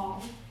healed them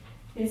all.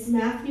 It's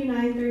Matthew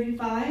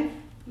 9:35,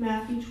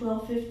 Matthew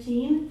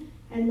 12:15,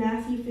 and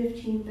Matthew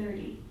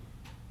 15:30.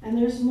 And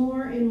there's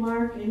more in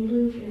Mark and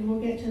Luke, and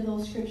we'll get to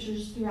those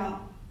scriptures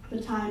throughout the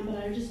time,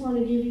 but I just want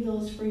to give you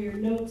those for your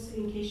notes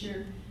in case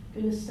you're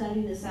going to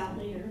study this out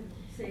later.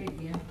 Say it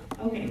again.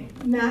 Okay,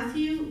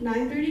 Matthew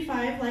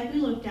 9:35, like we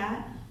looked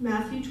at,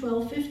 Matthew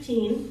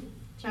 12:15,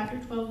 chapter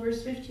 12,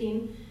 verse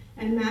 15,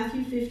 and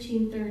Matthew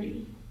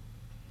 15:30.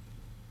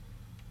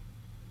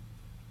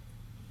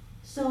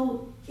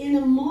 So in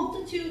a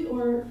multitude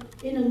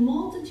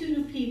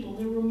of people,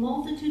 there were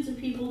multitudes of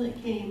people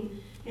that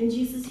came, and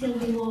Jesus healed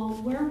them all.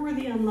 Where were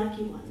the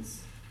unlucky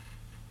ones?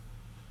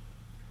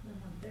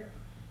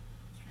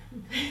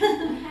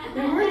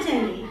 There weren't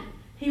any.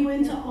 He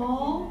went to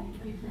all.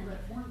 People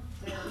that weren't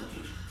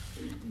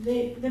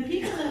there. The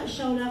people that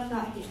showed up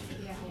got healed.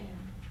 Yeah.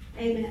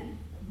 Amen.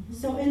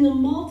 So in the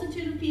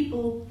multitude of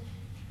people,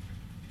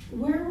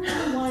 where were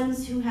the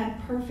ones who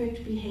had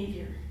perfect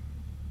behavior?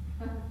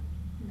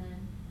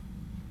 None.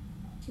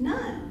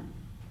 None.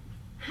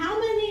 How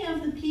many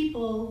of the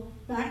people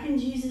back in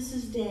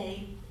Jesus'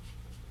 day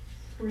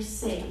were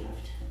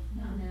saved?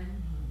 None.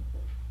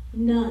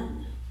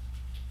 None.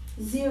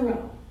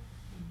 Zero.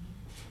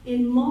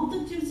 In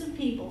multitudes of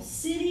people,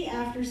 city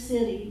after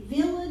city,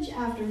 village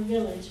after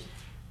village,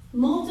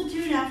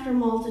 multitude after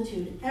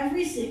multitude,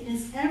 every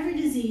sickness, every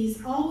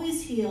disease,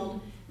 always healed,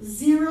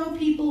 0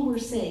 people were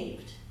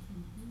saved.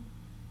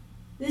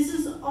 This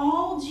is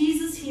all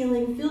Jesus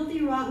healing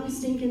filthy, rotten,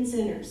 stinking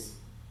sinners.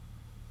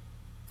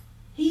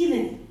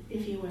 Heathen,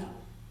 if you will.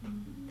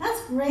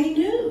 That's great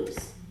news.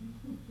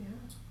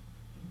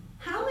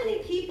 How many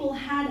people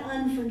had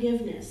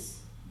unforgiveness?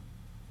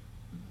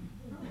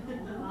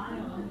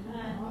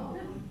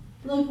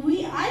 Look,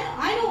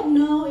 I don't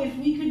know if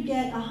we could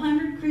get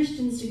 100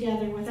 Christians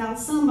together without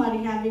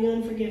somebody having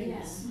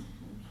unforgiveness.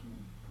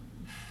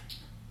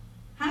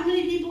 How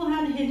many people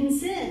had hidden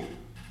sin?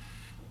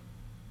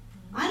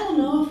 I don't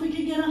know if we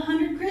could get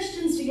 100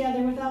 Christians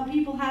together without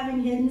people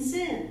having hidden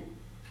sin.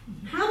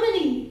 How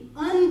many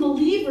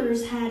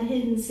unbelievers had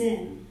hidden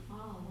sin?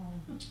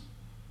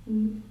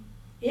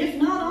 If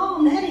not all,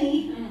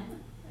 many.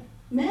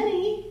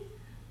 Many.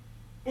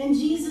 And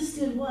Jesus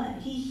did what?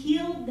 He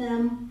healed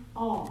them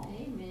all.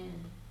 Amen.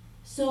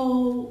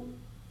 So,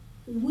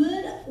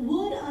 would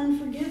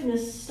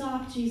unforgiveness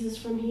stop Jesus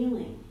from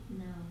healing?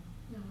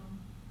 No.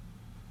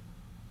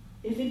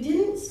 If it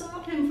didn't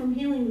stop him from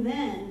healing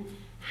then,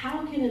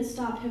 how can it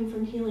stop him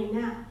from healing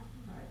now?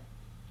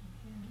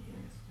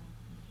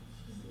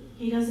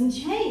 He doesn't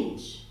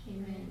change.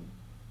 Amen.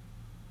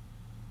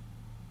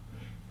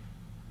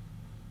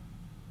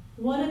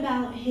 What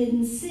about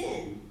hidden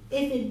sin?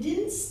 If it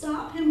didn't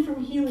stop him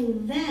from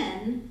healing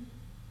then,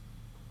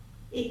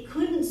 it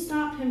couldn't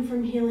stop him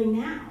from healing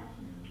now.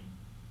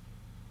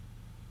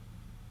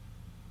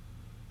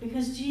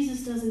 Because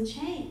Jesus doesn't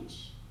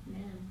change.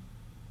 Amen.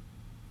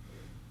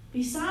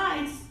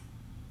 Besides,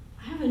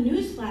 I have a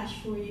news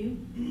flash for you.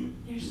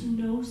 There's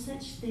no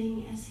such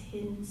thing as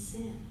hidden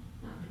sin.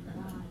 Not from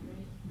God,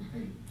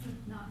 right?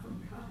 Not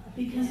from God.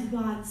 Because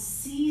God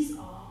sees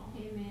all.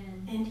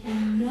 Amen. And he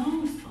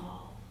knows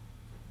all.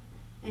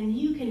 And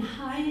you can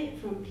hide it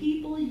from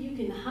people. You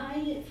can even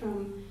hide it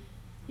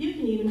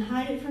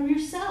from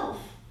yourself.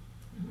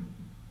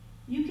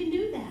 You can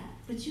do that.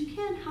 But you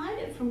can't hide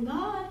it from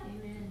God.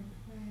 Amen.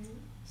 Right.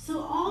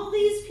 So all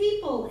these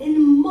people,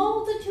 in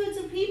multitudes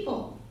of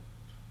people,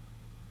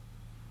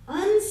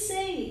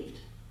 unsaved,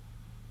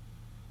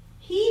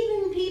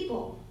 heathen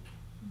people,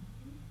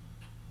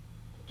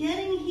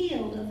 getting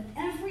healed of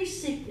every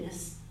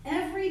sickness,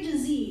 every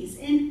disease,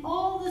 in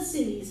all the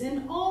cities,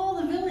 in all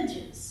the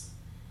villages,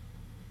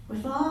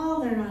 with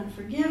all their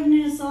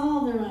unforgiveness,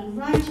 all their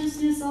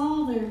unrighteousness,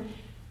 all their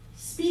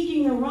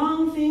speaking the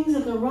wrong things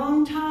at the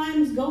wrong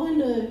times, going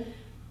to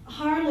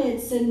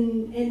harlots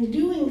and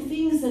doing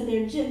things that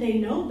they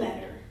know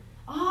better.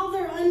 All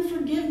their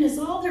unforgiveness,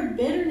 all their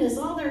bitterness,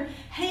 all their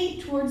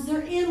hate towards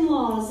their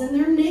in-laws and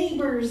their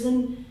neighbors.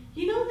 And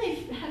they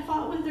had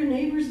fought with their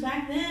neighbors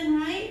back then,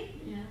 right?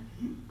 Yeah.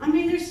 I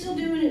mean, they're still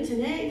doing it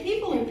today.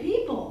 People are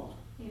people.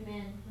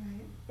 Amen.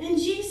 Right. And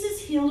Jesus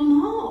healed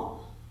them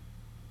all.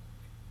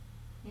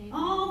 Amen.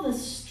 All the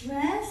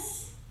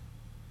stress.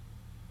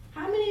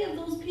 How many of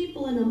those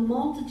people in a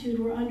multitude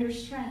were under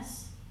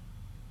stress?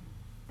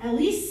 At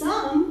least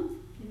some.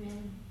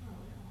 Amen.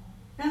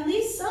 At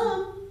least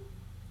some.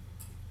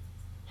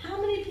 How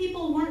many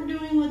people weren't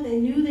doing what they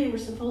knew they were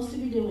supposed to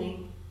be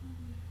doing?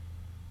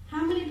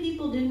 How many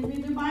people didn't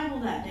read their Bible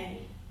that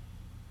day?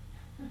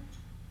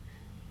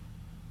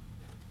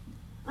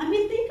 I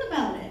mean, think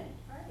about it.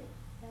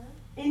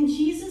 And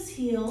Jesus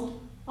healed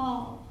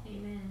all.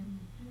 Amen.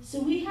 So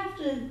we have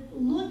to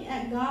look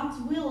at God's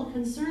will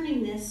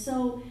concerning this.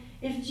 So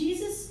if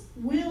Jesus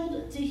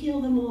willed to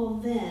heal them all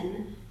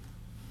then,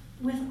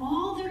 with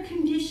all their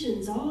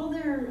conditions, all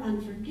their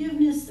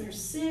unforgiveness, their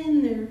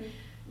sin, their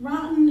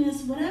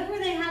rottenness, whatever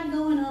they had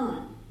going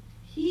on,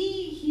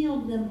 he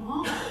healed them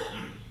all.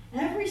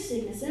 Every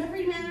sickness,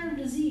 every manner of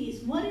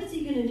disease. What is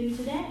he going to do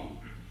today?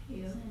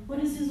 Yeah. What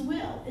is his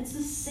will? It's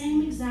the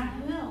same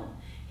exact will.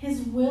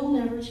 His will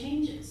never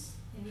changes.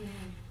 Amen.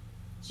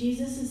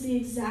 Jesus is the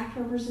exact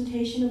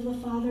representation of the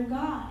Father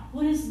God.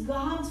 What is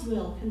God's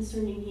will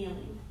concerning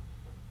healing?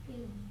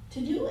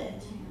 To do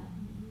it.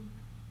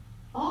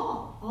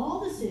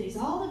 All the cities,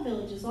 all the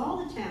villages,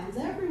 all the towns,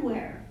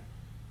 everywhere.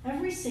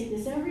 Every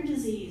sickness, every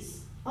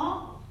disease,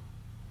 all.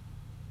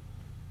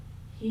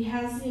 He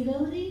has the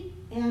ability,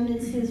 and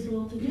it's his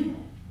will to do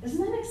it.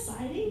 Isn't that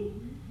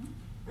exciting?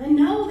 I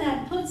know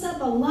that puts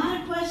up a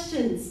lot of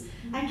questions.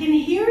 I can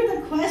hear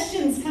the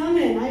questions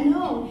coming, I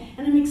know,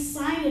 and I'm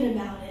excited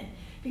about it.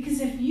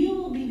 Because if you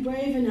will be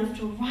brave enough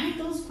to write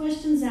those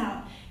questions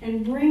out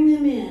and bring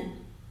them in,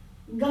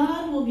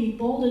 God will be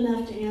bold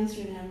enough to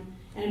answer them,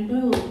 and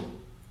boom,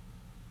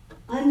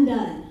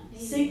 undone. Amen.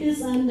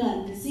 Sickness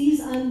undone, disease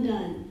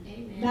undone,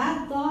 Amen.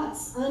 Bad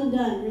thoughts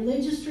undone,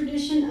 religious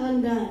tradition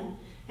undone,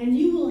 and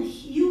you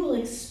will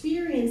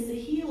experience the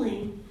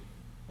healing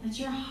that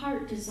your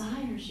heart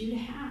desires you to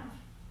have.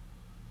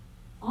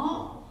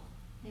 All.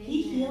 Amen.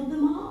 He healed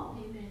them all.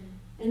 Amen.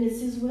 And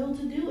it's his will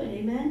to do it.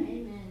 Amen?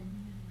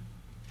 Amen.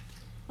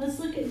 Let's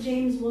look at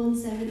James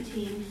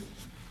 1:17.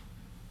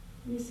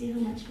 Let me see how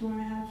much more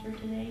I have for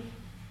today.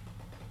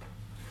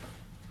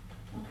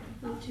 Okay,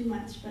 not too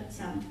much, but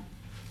some.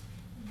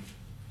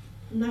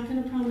 I'm not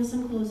going to promise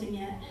I'm closing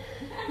yet.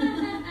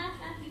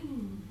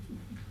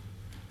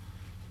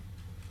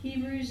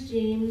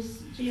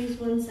 James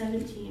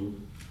 1:17.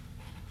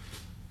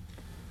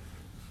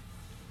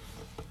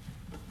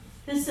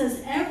 This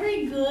says,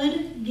 every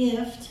good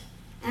gift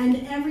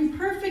and every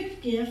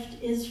perfect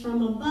gift is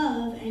from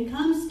above and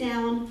comes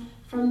down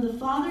from the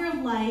Father of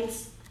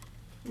lights,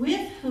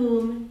 with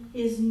whom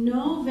is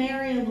no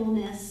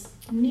variableness,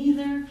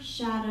 neither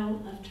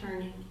shadow of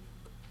turning.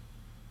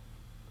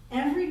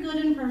 Every good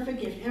and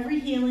perfect gift, every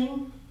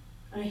healing,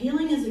 a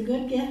healing is a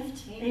good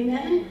gift.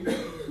 Amen?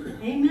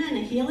 Amen.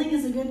 A healing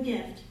is a good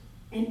gift.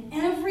 And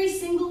every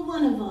single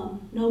one of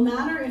them, no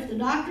matter if the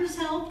doctors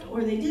helped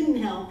or they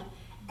didn't help,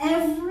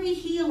 every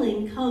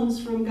healing comes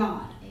from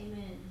God.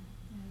 Amen.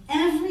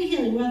 Every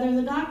healing, whether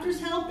the doctors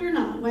helped or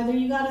not, whether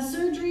you got a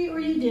surgery or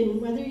you didn't,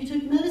 whether you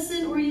took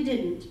medicine or you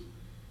didn't.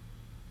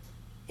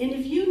 And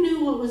if you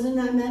knew what was in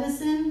that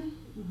medicine,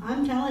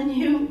 I'm telling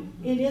you,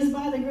 it is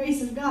by the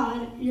grace of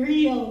God, you're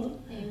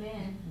healed.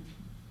 Amen.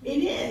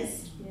 It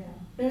is. Yeah.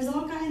 There's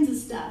all kinds of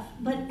stuff.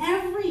 But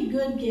every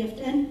good gift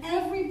and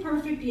every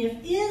perfect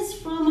gift is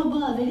from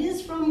above. It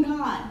is from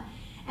God.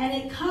 And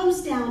it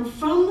comes down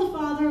from the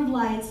Father of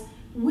lights,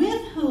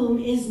 with whom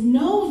is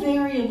no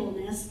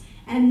variableness,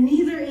 and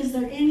neither is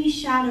there any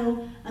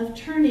shadow of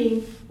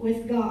turning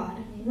with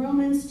God.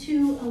 Romans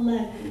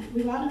 2:11.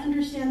 We've got to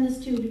understand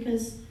this too,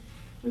 because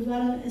we've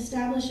got to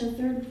establish a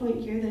third point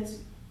here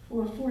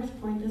or a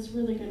fourth point that's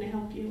really going to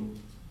help you.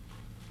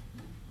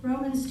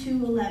 Romans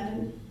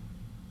 2:11.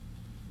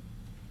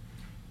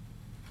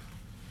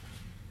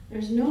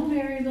 There's no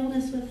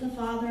variableness with the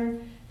Father.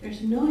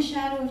 There's no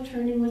shadow of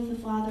turning with the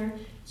Father.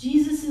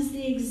 Jesus is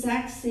the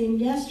exact same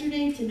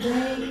yesterday,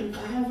 today, and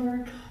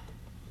forever.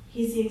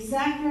 He's the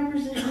exact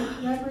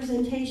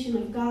representation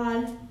of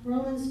God.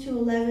 Romans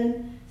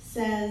 2:11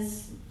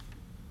 says,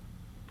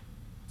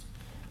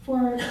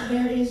 for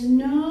there is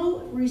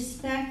no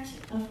respect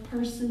of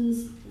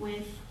persons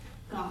with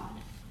God.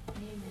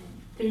 Amen.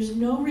 There's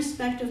no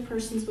respect of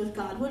persons with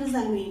God. What does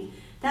that mean?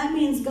 That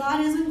means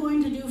God isn't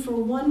going to do for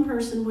one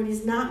person what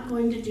he's not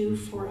going to do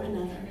for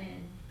another.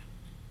 Amen.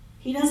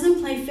 He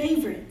doesn't play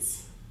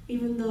favorites,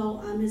 even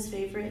though I'm his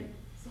favorite.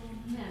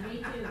 Yeah, me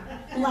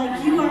too.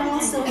 Like you are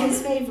also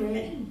his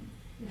favorite.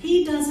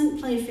 He doesn't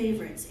play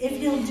favorites. If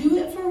he'll do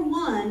it for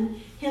one,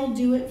 he'll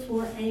do it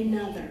for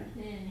another.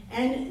 Amen.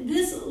 And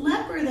this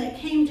leper that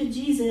came to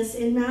Jesus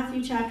in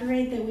Matthew chapter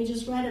 8 that we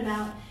just read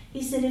about,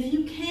 he said, if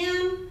you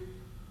can,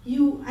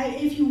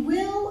 If you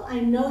will, I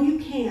know you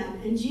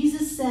can. And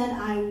Jesus said,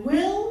 I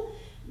will,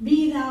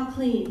 be thou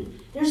clean.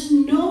 There's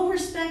no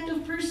respect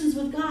of persons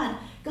with God.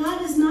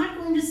 God is not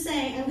going to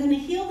say, I'm going to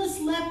heal this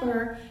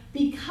leper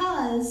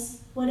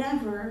because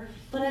whatever,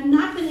 but I'm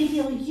not going to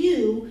heal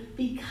you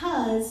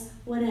because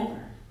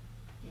whatever.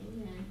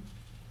 Amen.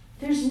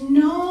 There's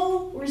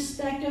no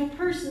respect of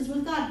persons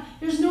with God.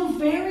 There's no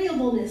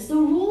variableness. The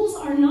rules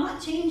are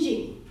not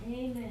changing.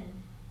 Amen.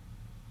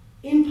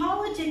 In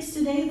politics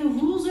today, the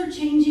rules are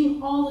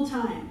changing all the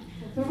time.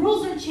 The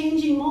rules are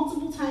changing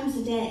multiple times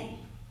a day.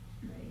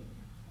 Right.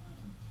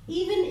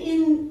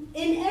 Even in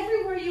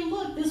everywhere you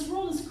look, this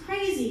world is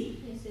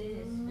crazy. Yes, it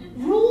is.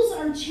 Rules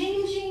are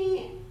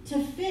changing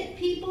to fit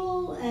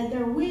people at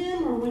their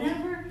whim or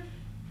whatever.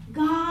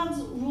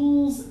 God's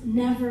rules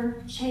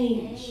never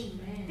change.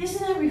 Amen.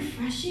 Isn't that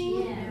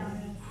refreshing? Yes.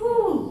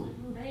 Whew.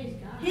 Praise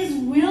God. His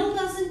will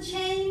doesn't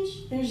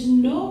change. There's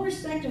no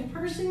respect of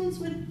persons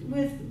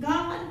with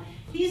God.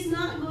 He's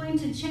not going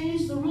to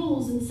change the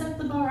rules and set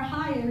the bar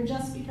higher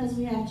just because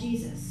we have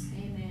Jesus.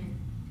 Amen.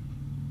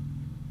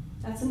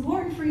 That's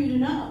important for you to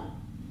know.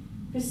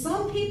 Because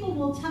some people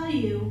will tell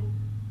you,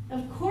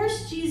 of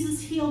course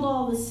Jesus healed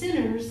all the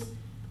sinners.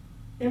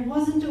 There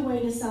wasn't a way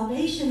to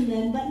salvation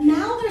then, but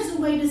now there's a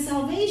way to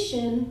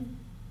salvation.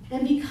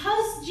 And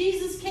because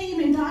Jesus came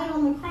and died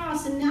on the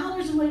cross, and now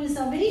there's a way to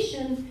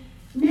salvation,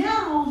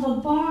 now the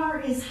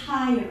bar is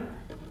higher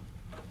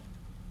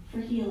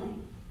for healing.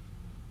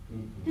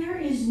 There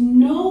is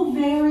no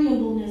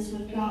variableness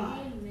with God.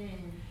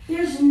 Amen.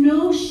 There's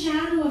no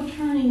shadow of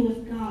turning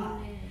with God.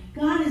 Amen.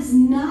 God is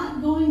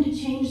not going to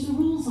change the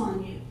rules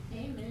on you.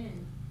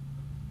 Amen.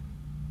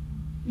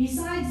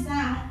 Besides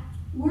that,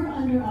 we're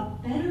under a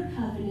better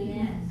covenant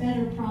Yes. with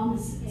better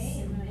promises.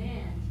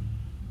 Amen.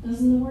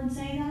 Doesn't the word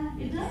say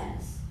that? It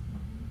does.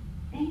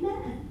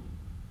 Amen.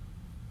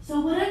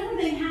 So whatever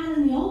they had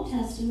in the Old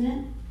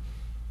Testament,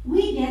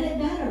 we get it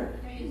better.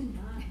 Praise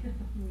God.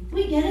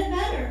 We get it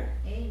better.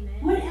 Amen.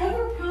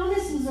 Whatever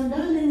promises are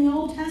done in the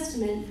Old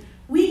Testament,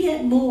 we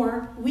get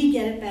more, we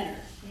get it better.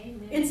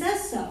 Amen. It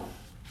says so.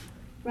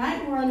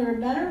 Right? We're under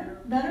a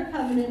better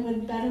covenant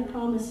with better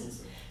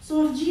promises.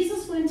 So if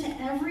Jesus went to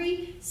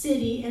every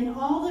city and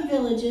all the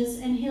villages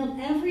and healed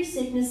every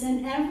sickness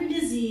and every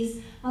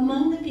disease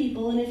among the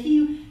people, and if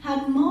he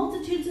had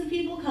multitudes of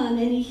people come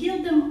and he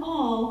healed them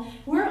all,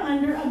 we're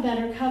under a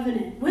better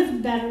covenant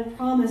with better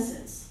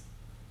promises.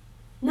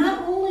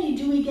 Not only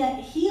do we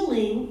get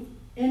healing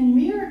and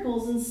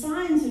miracles and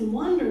signs and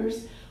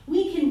wonders,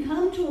 we can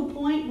come to a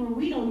point where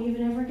we don't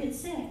even ever get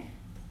sick.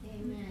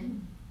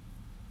 Amen.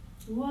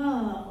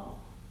 Whoa.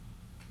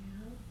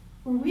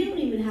 Where we don't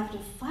even have to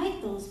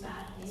fight those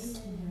battles.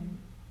 Amen.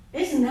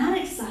 Isn't that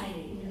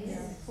exciting?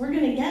 Yes. We're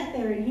going to get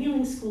there in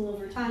healing school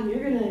over time.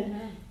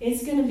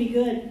 It's going to be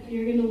good.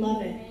 You're going to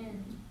love it.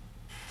 Amen.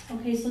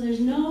 Okay, so there's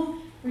no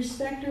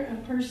respecter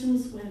of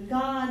persons with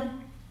God.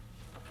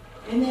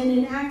 And then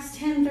in Acts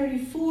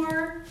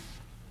 10:34,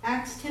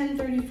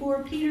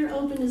 Peter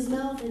opened his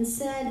mouth and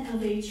said,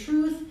 of a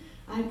truth,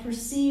 I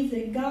perceive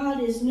that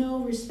God is no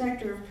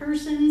respecter of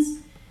persons.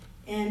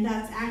 And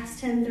that's Acts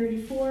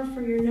 10:34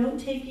 for your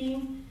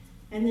note-taking.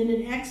 And then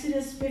in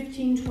Exodus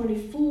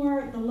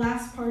 15:24, the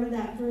last part of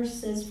that verse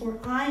says, for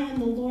I am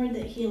the Lord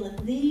that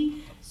healeth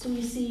thee. So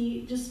we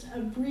see just a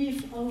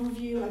brief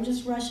overview. I'm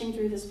just rushing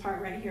through this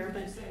part right here.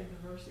 But Say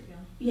the verse again.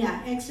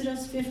 yeah,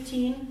 Exodus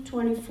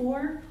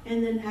 15:24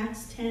 and then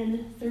Acts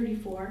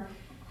 10:34.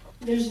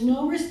 There's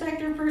no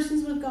respecter of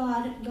persons with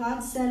God.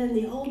 God said in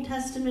the Old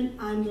Testament,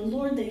 I'm the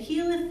Lord that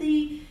healeth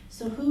thee.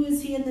 So who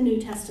is he in the New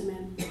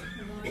Testament?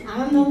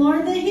 I'm the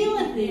Lord that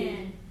healeth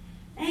thee.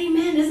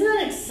 Amen. Isn't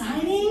that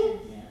exciting?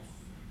 Yes.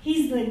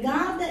 He's the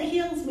God that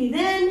heals me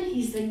then.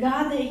 He's the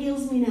God that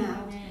heals me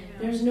now. Amen.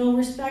 There's no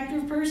respecter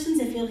of persons.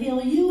 If he'll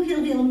heal you,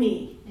 he'll heal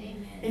me.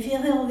 Amen. If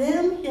he'll heal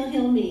them, he'll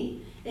heal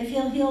me. If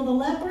he'll heal the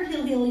leper,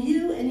 he'll heal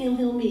you and he'll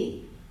heal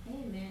me.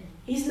 Amen.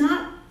 He's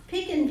not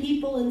picking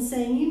people and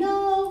saying,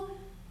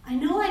 I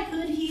know I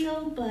could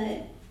heal,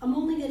 but I'm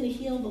only going to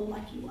heal the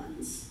lucky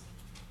ones.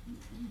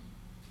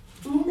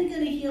 I'm only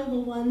going to heal the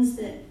ones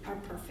that are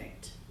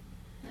perfect.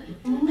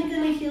 I'm only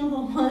going to heal the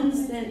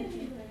ones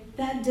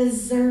that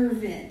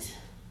deserve it.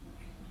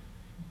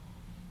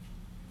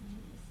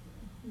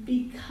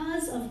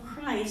 Because of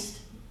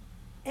Christ,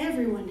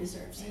 everyone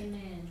deserves it.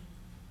 Amen.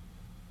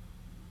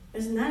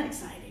 Isn't that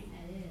exciting?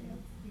 That is.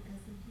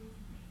 Because of Jesus.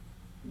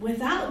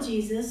 Without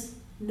Jesus,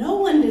 no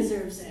one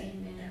deserves it.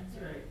 Amen.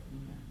 That's right.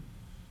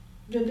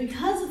 But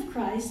because of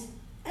Christ,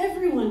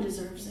 everyone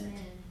deserves it.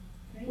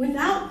 Amen.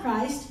 Without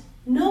Christ,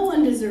 no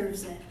one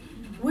deserves it.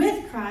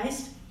 With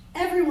Christ,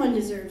 everyone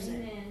deserves it.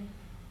 Amen.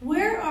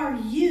 Where are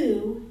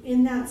you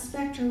in that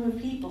spectrum of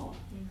people?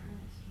 In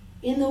Christ.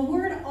 In the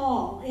word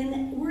all, in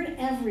the word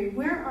every,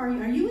 where are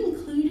you? Are you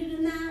included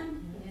in that?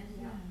 Yes.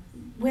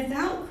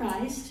 Without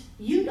Christ,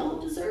 you don't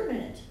deserve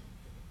it.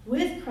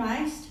 With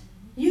Christ,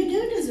 you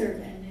do deserve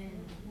it. Amen.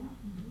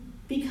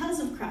 Because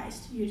of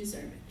Christ, you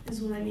deserve it,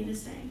 is what I mean to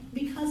say.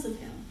 Because of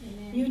him,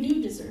 Amen. you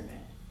do deserve it.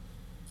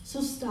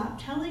 So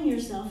stop telling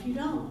yourself you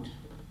don't.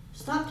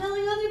 Stop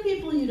telling other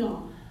people you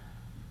don't.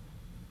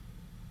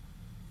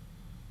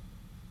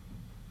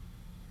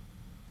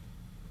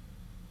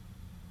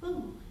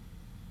 Oh,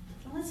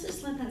 let's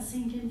just let that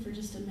sink in for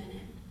just a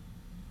minute.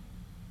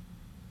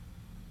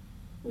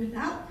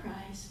 Without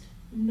Christ,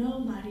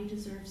 nobody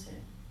deserves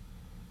it.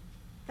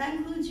 That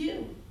includes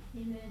you.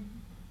 Amen.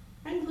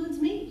 That includes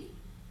me.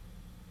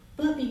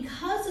 But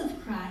because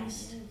of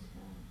Christ,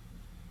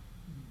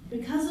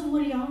 because of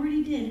what he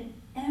already did,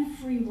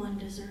 everyone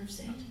deserves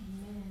it.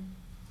 Amen.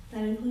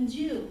 That includes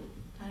you.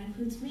 That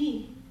includes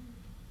me.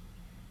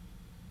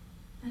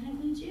 That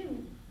includes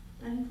you.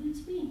 That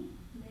includes me.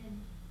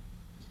 Amen.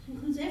 That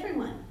includes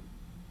everyone.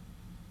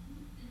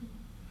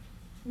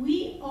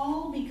 We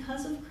all,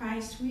 because of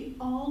Christ, we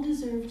all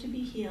deserve to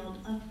be healed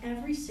of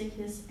every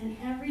sickness and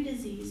every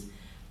disease,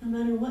 no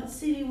matter what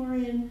city we're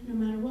in, no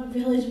matter what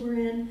village we're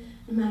in,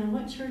 no matter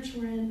what church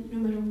we're in, no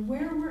matter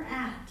where we're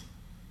at,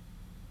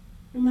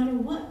 no matter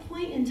what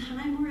point in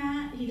time we're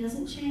at. He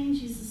doesn't change.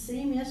 He's the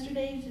same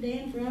yesterday, today,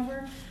 and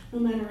forever. No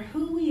matter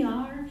who we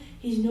are,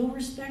 he's no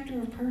respecter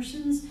of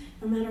persons.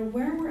 No matter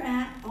where we're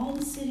at, all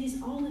the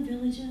cities, all the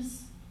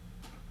villages,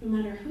 no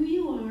matter who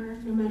you are,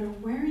 no matter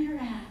where you're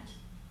at,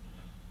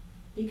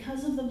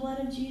 because of the blood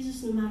of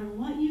Jesus, no matter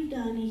what you've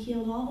done, he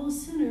healed all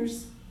those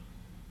sinners.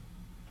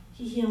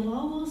 He healed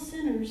all those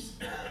sinners.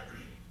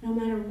 No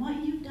matter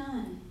what you've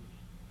done,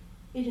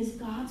 it is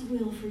God's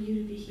will for you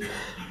to be healed.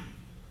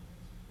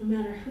 No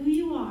matter who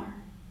you are,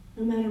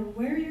 no matter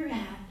where you're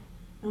at,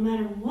 no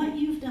matter what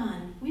you've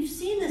done. We've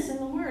seen this in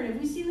the Word. Have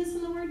we seen this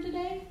in the Word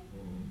today?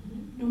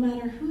 No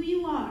matter who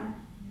you are,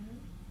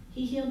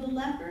 he healed the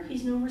leper.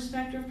 He's no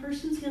respecter of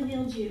persons. He'll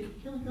heal you.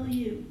 He'll heal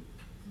you.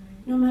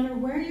 No matter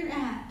where you're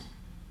at,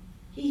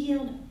 he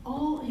healed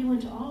all. He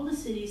went to all the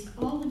cities,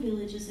 all the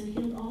villages, and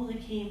healed all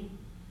that came.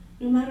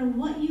 No matter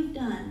what you've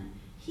done,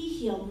 he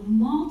healed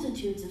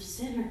multitudes of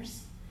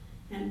sinners.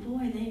 And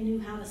boy, they knew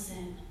how to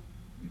sin.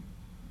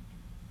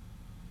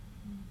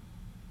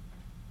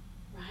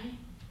 Right?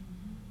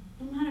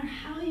 No matter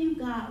how you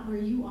got where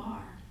you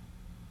are.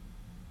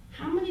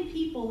 How many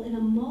people in a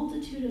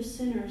multitude of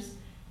sinners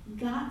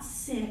got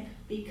sick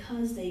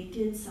because they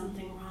did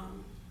something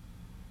wrong?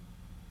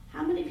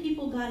 How many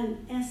people got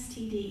an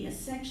STD, a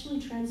sexually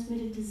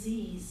transmitted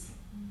disease,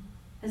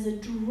 as a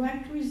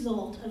direct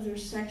result of their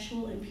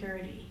sexual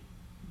impurity?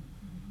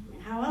 I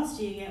mean, how else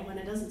do you get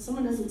when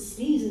someone doesn't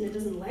sneeze and it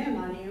doesn't land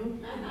on you?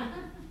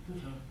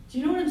 Do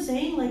you know what I'm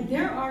saying? Like,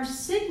 there are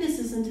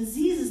sicknesses and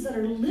diseases that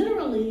are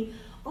literally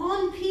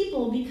on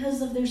people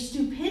because of their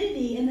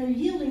stupidity and their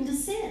yielding to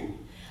sin.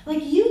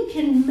 Like, you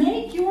can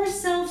make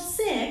yourself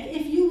sick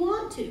if you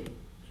want to.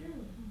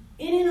 True.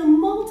 And in a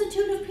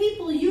multitude of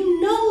people,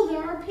 you know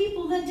there are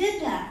people that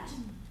did that.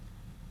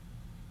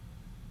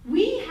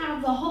 We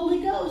have the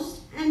Holy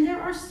Ghost, and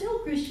there are still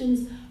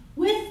Christians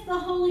with the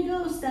Holy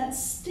Ghost that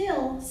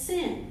still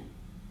sin.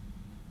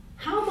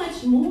 How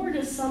much more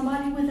does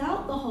somebody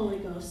without the Holy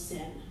Ghost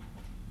sin?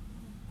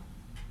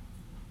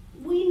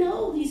 We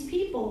know these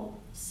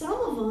people,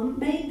 some of them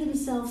made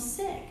themselves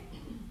sick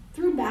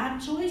through bad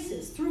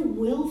choices, through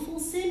willful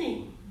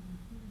sinning.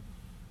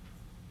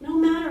 No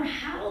matter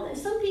how,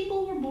 some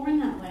people were born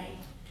that way.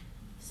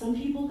 Some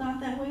people got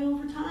that way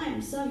over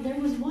time. So there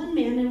was one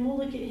man, and we'll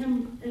look at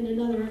him in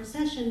another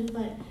session,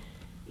 but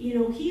he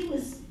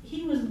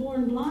was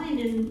born blind,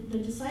 and the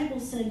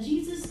disciples said,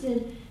 Jesus,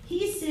 did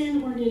he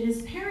sin or did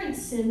his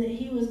parents sin that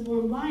he was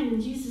born blind?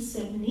 And Jesus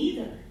said,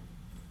 neither.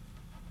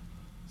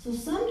 So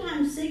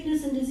sometimes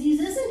sickness and disease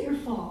isn't your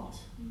fault.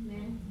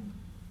 Amen.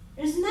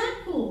 Isn't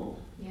that cool?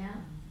 Yeah.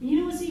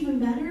 You know what's even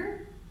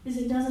better? Is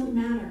it doesn't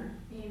matter.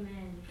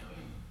 Amen.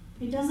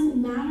 It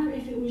doesn't matter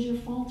if it was your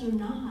fault or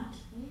not.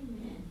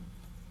 Amen.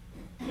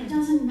 It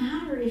doesn't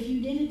matter if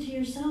you did it to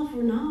yourself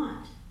or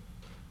not.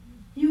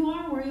 You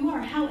are where you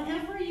are.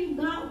 However you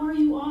got where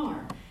you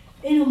are.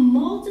 In a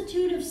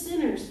multitude of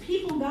sinners,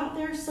 people got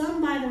there,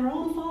 some by their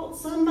own fault,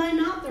 some by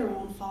not their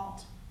own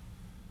fault.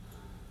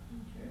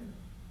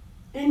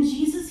 And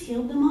Jesus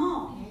healed them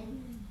all.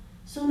 Amen.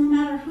 So no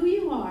matter who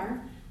you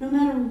are, no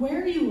matter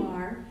where you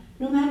are,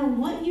 no matter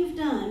what you've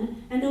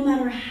done, and no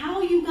matter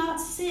how you got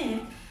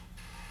sick,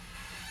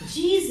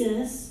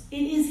 Jesus,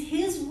 it is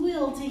his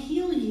will to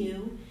heal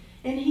you,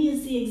 and he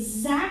is the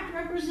exact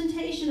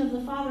representation of the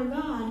Father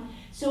God,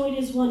 so it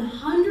is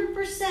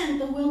 100%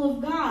 the will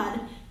of God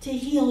to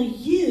heal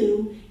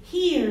you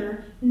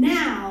here,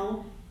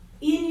 now,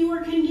 in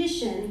your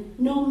condition,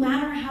 no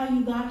matter how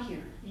you got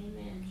here.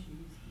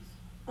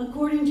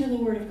 According to the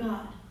Word of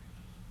God.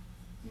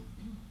 You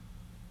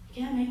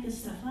can't make this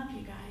stuff up,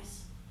 you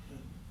guys.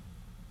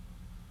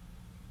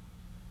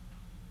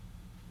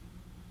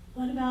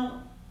 What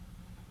about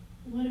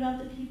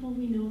the people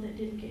we know that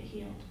didn't get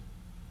healed?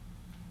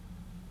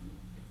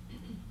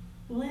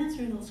 We'll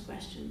answer those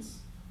questions.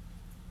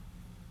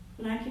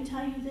 But I can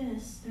tell you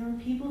this, there are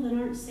people that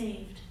aren't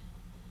saved,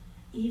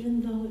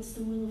 even though it's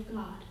the will of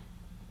God.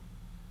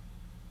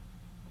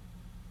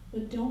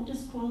 But don't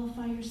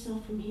disqualify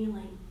yourself from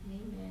healing.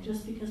 Amen.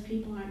 Just because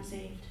people aren't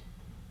saved.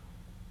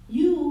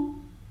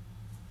 You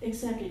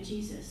accepted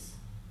Jesus.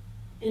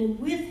 and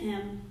with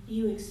him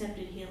you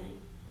accepted healing.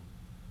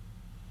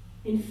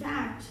 In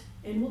fact,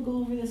 and we'll go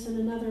over this in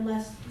another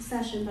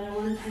session, but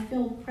I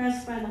feel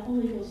pressed by the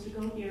Holy Ghost to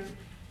go here.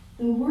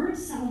 The word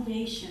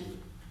salvation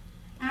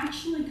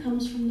actually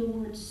comes from the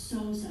word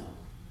sozo.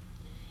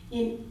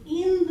 And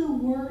in the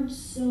word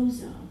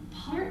sozo,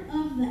 part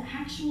of the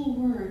actual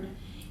word,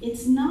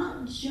 it's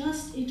not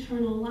just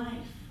eternal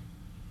life.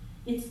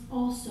 It's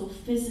also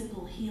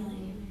physical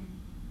healing.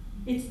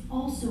 It's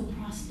also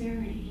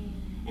prosperity.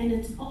 And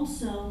it's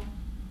also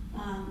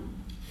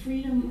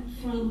freedom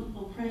from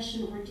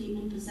oppression or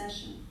demon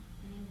possession.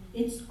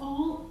 It's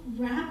all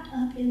wrapped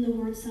up in the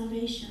word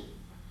salvation.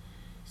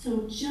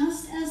 So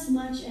just as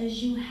much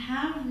as you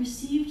have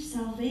received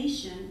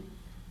salvation,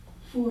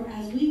 for,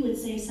 as we would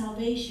say,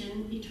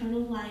 salvation,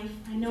 eternal life,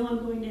 I know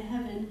I'm going to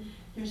heaven,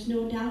 there's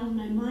no doubt in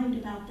my mind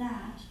about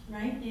that,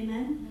 right?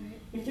 Amen? Right.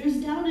 If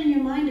there's doubt in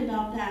your mind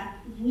about that,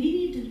 we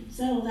need to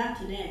settle that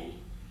today.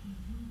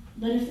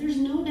 But if there's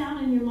no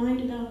doubt in your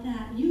mind about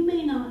that, you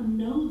may not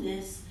know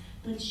this,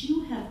 but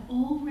you have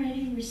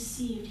already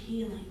received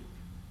healing.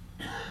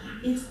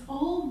 It's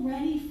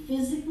already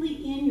physically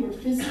in your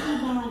physical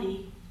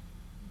body,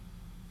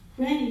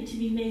 ready to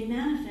be made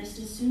manifest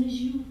as soon as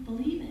you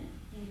believe it.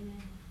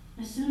 Amen.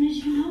 As soon as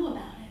you know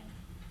about it.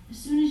 As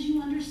soon as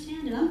you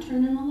understand it. I'm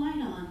turning the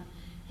light on.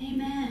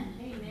 Amen.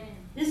 Amen.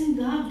 Isn't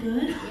God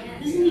good?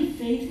 Yes. Isn't he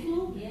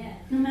faithful? Yes.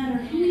 No matter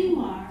who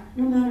you are,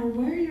 no matter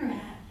where you're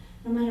at,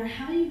 no matter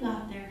how you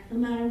got there, no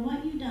matter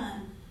what you've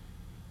done,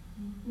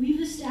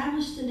 we've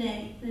established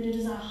today that it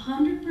is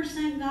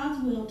 100%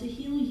 God's will to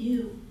heal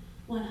you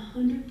 100%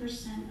 of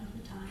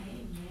the time.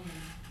 Amen.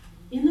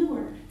 In the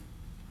Word.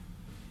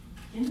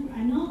 And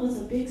I know it was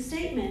a big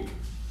statement,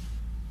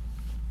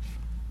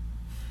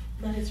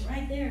 but it's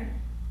right there.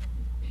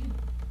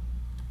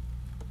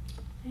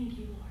 Thank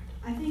you,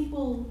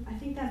 Lord. I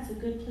think that's a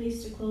good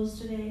place to close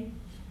today.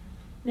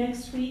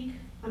 Next week,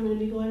 I'm going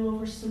to be going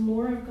over some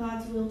more of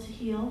God's will to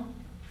heal,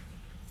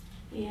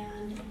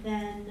 and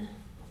then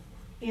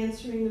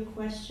answering the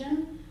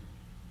question.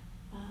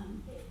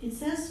 It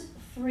says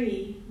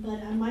 3,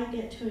 but I might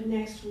get to it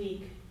next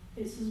week.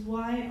 It says,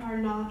 why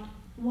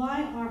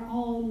are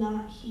all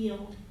not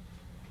healed?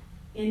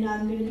 And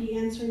I'm going to be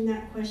answering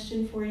that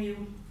question for you.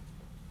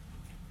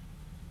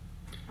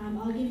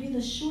 I'll give you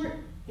the short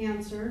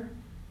answer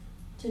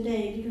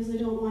today because I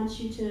don't want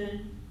you to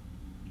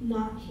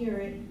not hear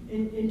it.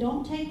 And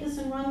don't take this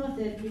and run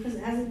with it because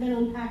it hasn't been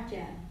unpacked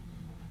yet.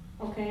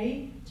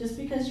 Okay? Just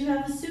because you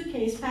have a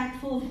suitcase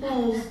packed full of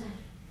clothes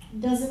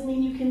doesn't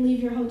mean you can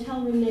leave your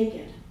hotel room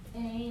naked.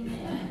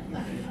 Amen.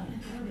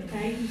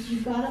 Okay?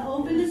 You've got to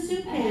open the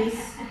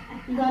suitcase,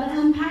 you've got to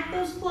unpack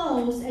those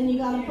clothes, and you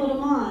got to put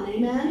them on.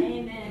 Amen?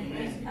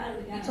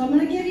 Amen. So I'm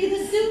going to give you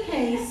the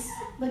suitcase,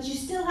 but you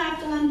still have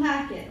to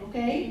unpack it.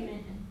 Okay?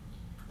 Amen.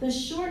 The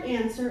short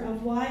answer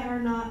of why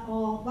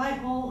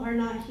all are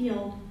not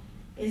healed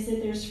is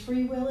that there's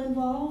free will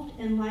involved,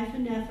 and life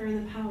and death are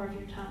in the power of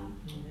your tongue.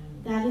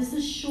 Amen. That is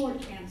the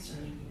short answer.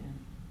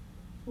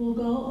 We'll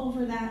go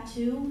over that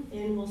too,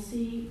 and we'll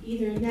see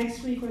either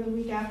next week or the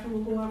week after.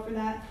 We'll go over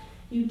that.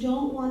 You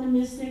don't want to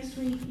miss next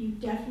week. You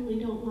definitely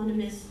don't want to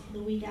miss the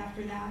week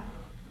after that.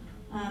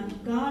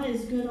 God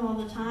is good all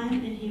the time,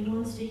 and he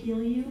wants to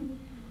heal you.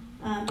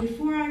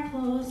 Before I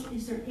close,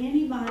 is there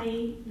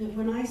anybody that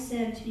when I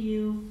said to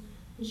you,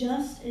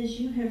 just as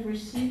you have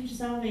received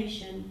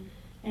salvation,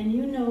 and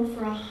you know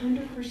for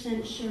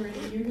 100% sure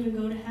that you're going to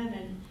go to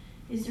heaven,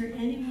 is there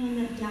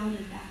anyone that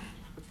doubted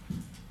that?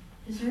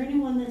 Is there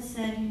anyone that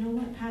said, you know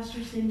what,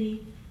 Pastor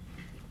Cindy,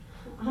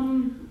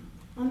 I'm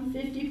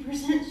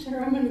 50%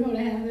 sure I'm going to go to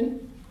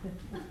heaven.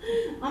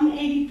 I'm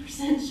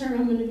 80% sure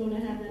I'm going to go to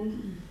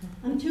heaven.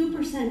 I'm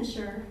 2%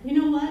 sure.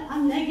 You know what?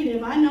 I'm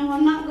negative. I know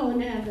I'm not going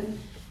to heaven.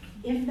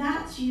 If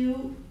that's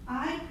you,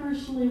 I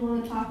personally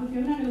want to talk with you.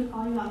 I'm not going to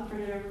call you out in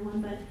front of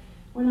everyone, but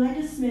when I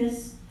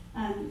dismiss,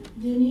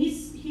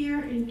 Denise here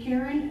and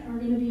Karen are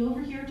going to be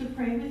over here to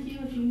pray with you.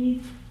 If you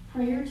need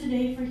prayer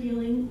today for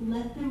healing,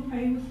 let them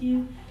pray with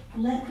you.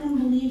 Let them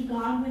believe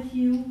God with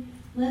you.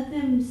 Let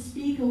them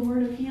speak a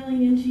word of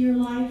healing into your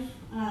life.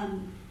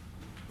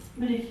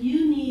 But if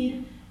you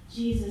need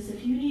Jesus,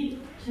 if you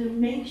need to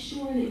make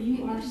sure that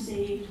you are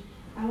saved,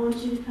 I want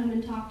you to come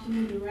and talk to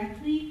me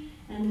directly,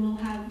 and we'll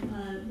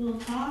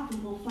talk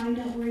and we'll find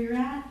out where you're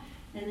at,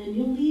 and then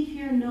you'll leave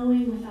here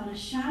knowing without a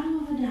shadow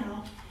of a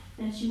doubt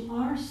that you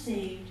are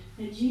saved,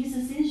 that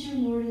Jesus is your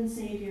Lord and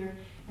Savior,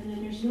 and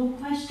that there's no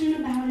question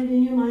about it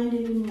in your mind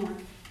anymore.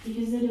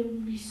 Because it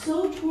would be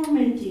so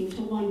tormenting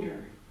to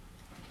wonder.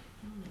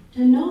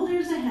 To know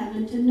there's a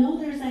heaven, to know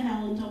there's a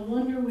hell, and to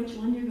wonder which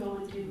one you're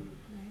going to.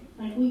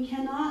 Like, we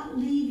cannot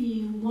leave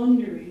you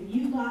wondering.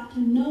 You've got to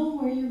know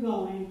where you're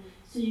going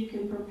so you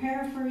can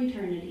prepare for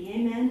eternity.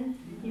 Amen?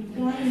 You've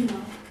got to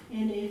know.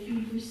 And if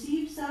you've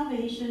received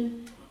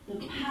salvation, the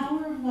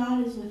power of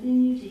God is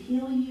within you to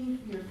heal you,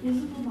 your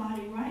physical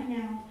body right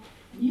now.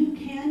 You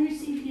can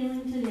receive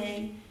healing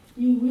today.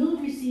 You will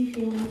receive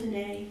healing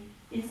today.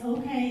 It's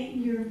okay.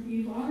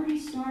 You've already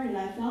started.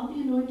 I felt the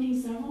anointing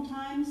several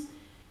times,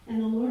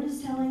 And the Lord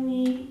is telling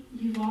me,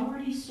 you've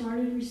already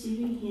started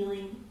receiving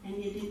healing,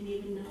 and you didn't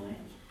even know it.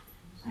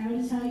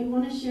 I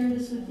want to share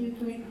this with you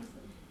quick.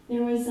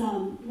 There was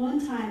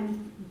one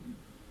time,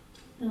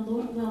 the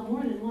Lord, well,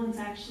 more than once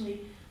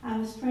actually, I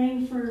was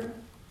praying for,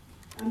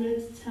 I'm going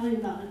to tell you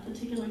about a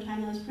particular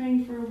time. I was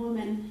praying for a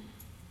woman,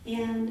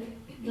 and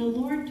the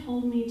Lord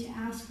told me to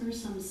ask her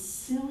some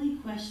silly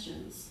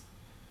questions,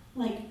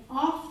 like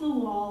off the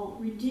wall,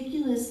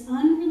 ridiculous,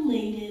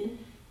 unrelated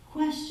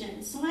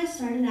questions. So I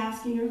started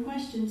asking her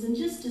questions and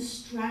just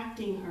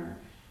distracting her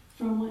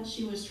from what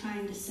she was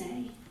trying to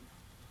say.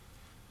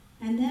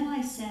 And then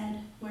I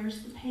said,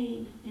 where's the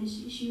pain?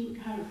 And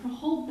her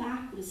whole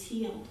back was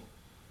healed.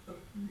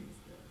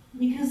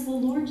 Because the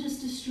Lord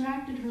just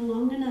distracted her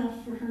long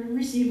enough for her to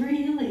receive her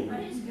healing.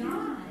 Praise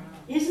God.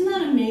 Isn't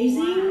that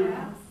amazing?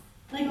 Wow.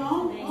 Like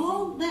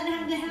all that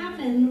had to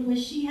happen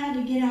was she had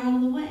to get out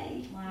of the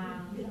way.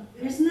 Wow.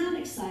 Isn't that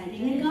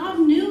exciting? And God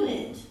knew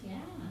it. Yeah.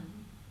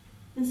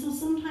 And so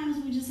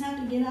sometimes we just have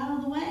to get out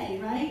of the way,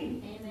 right?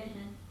 Amen.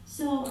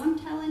 So I'm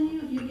telling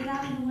you, if you get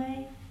out of the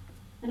way,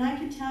 and I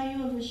can tell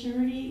you of a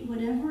surety,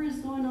 whatever is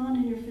going on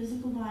in your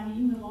physical body,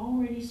 you have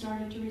already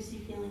started to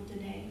receive healing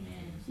today.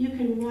 Amen. You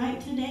can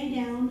write today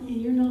down in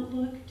your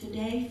notebook,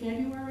 today,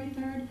 February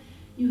 3rd,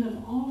 you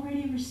have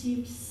already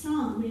received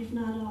some, if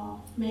not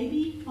all.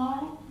 Maybe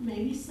all,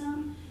 maybe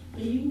some.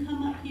 But you can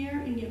come up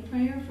here and get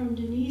prayer from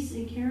Denise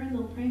and Karen.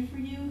 They'll pray for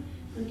you.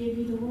 They'll give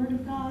you the Word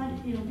of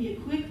God. It'll be a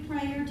quick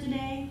prayer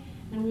today.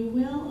 And we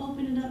will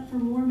open it up for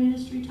more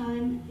ministry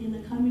time in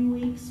the coming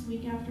weeks,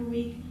 week after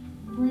week.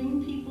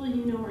 Bring people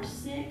you know are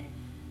sick.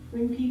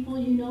 Bring people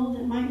you know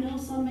that might know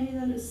somebody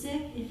that is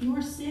sick. If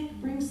you're sick,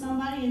 bring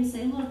somebody and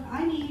say, look,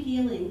 I need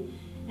healing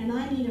and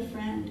I need a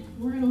friend.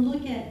 We're going to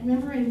look at,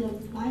 remember in the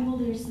Bible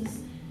there's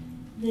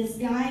this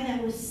guy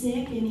that was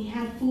sick and he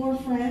had 4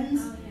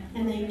 friends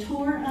and they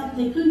tore up,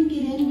 they couldn't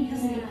get in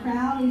because of the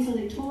crowd, and so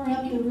they tore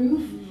up the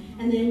roof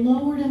and they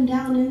lowered him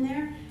down in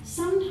there.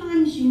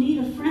 Sometimes you need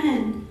a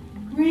friend.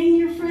 Bring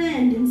your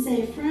friend and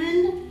say,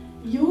 friend,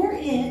 you're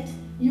it.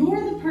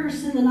 You're the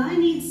person that I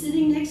need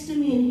sitting next to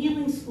me in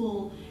healing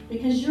school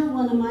because you're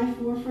one of my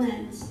 4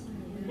 friends.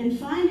 And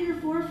find your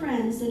 4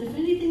 friends that if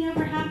anything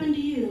ever happened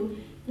to you,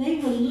 they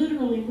would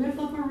literally rip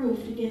up a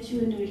roof to get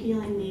you into a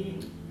healing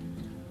meeting.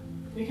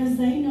 Because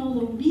they know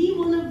they'll be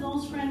one of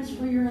those friends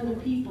for your other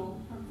people.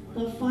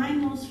 But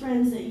find those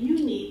friends that you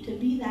need to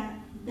be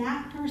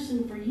that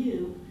person for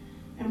you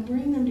and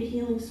bring them to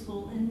healing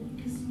school. And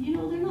because,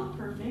 they're not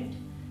perfect.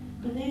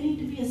 But they need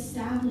to be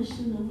established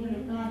in the Word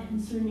of God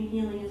concerning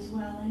healing as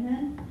well.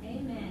 Amen?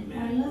 Amen.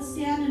 All right, let's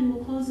stand and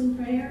we'll close in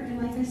prayer.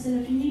 And like I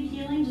said, if you need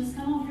healing, just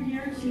come over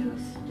here to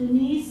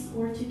Denise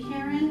or to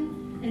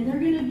Karen. And they're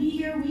going to be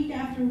here week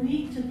after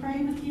week to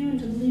pray with you and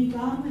to believe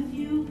God with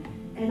you.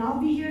 And I'll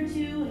be here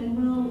too. And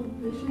we'll,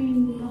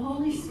 between the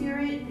Holy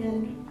Spirit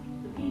and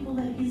the people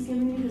that He's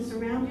given you to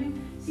surround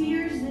you. See,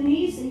 here's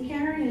Denise and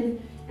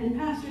Karen and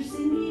Pastor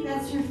Cindy.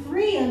 That's your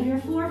 3 of your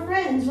 4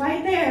 friends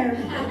right there.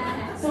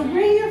 So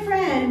bring your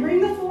friend, bring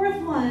the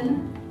 4th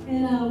one,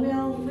 and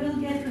we'll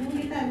get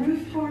that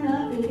roof torn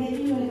up and get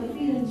you at the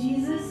feet of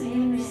Jesus, and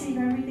you'll receive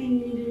everything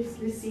you need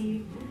to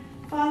receive.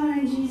 Father,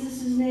 in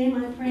Jesus'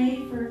 name, I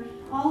pray for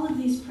all of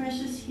these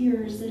precious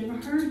hearers that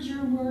have heard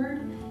your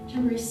word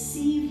to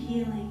receive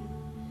healing.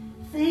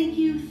 Thank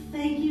you,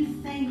 thank you,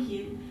 thank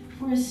you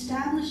for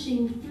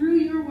establishing through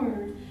your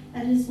word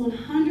that is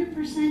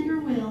 100%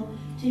 your will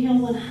to heal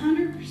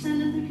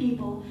 100% of the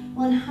people,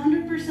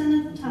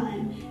 100% of the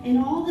time, in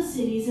all the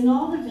cities, in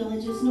all the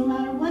villages, no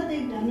matter what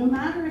they've done, no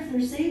matter if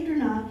they're saved or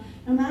not,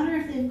 no matter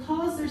if they've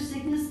caused their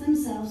sickness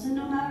themselves, and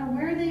no matter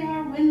where they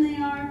are, when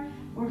they are,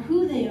 or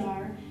who they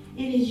are,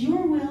 it is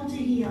your will to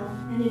heal,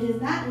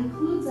 and that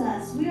includes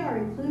us. We are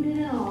included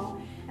in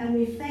all, and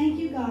we thank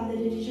you, God, that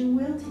it is your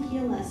will to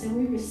heal us, and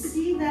we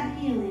receive that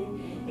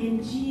healing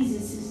in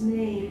Jesus'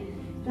 name.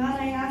 God,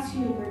 I ask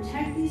you to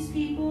protect these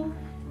people.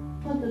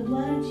 Put the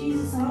blood of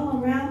Jesus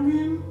all around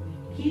them.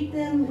 Keep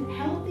them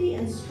healthy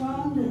and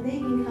strong that they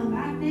can come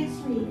back next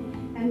week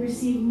and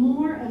receive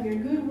more of your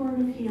good word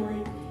of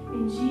healing.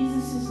 In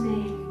Jesus'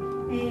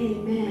 name,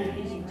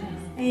 amen.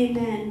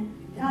 Amen.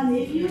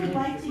 If you would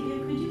like to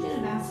give, could you get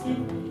a basket?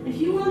 If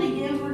you want to give,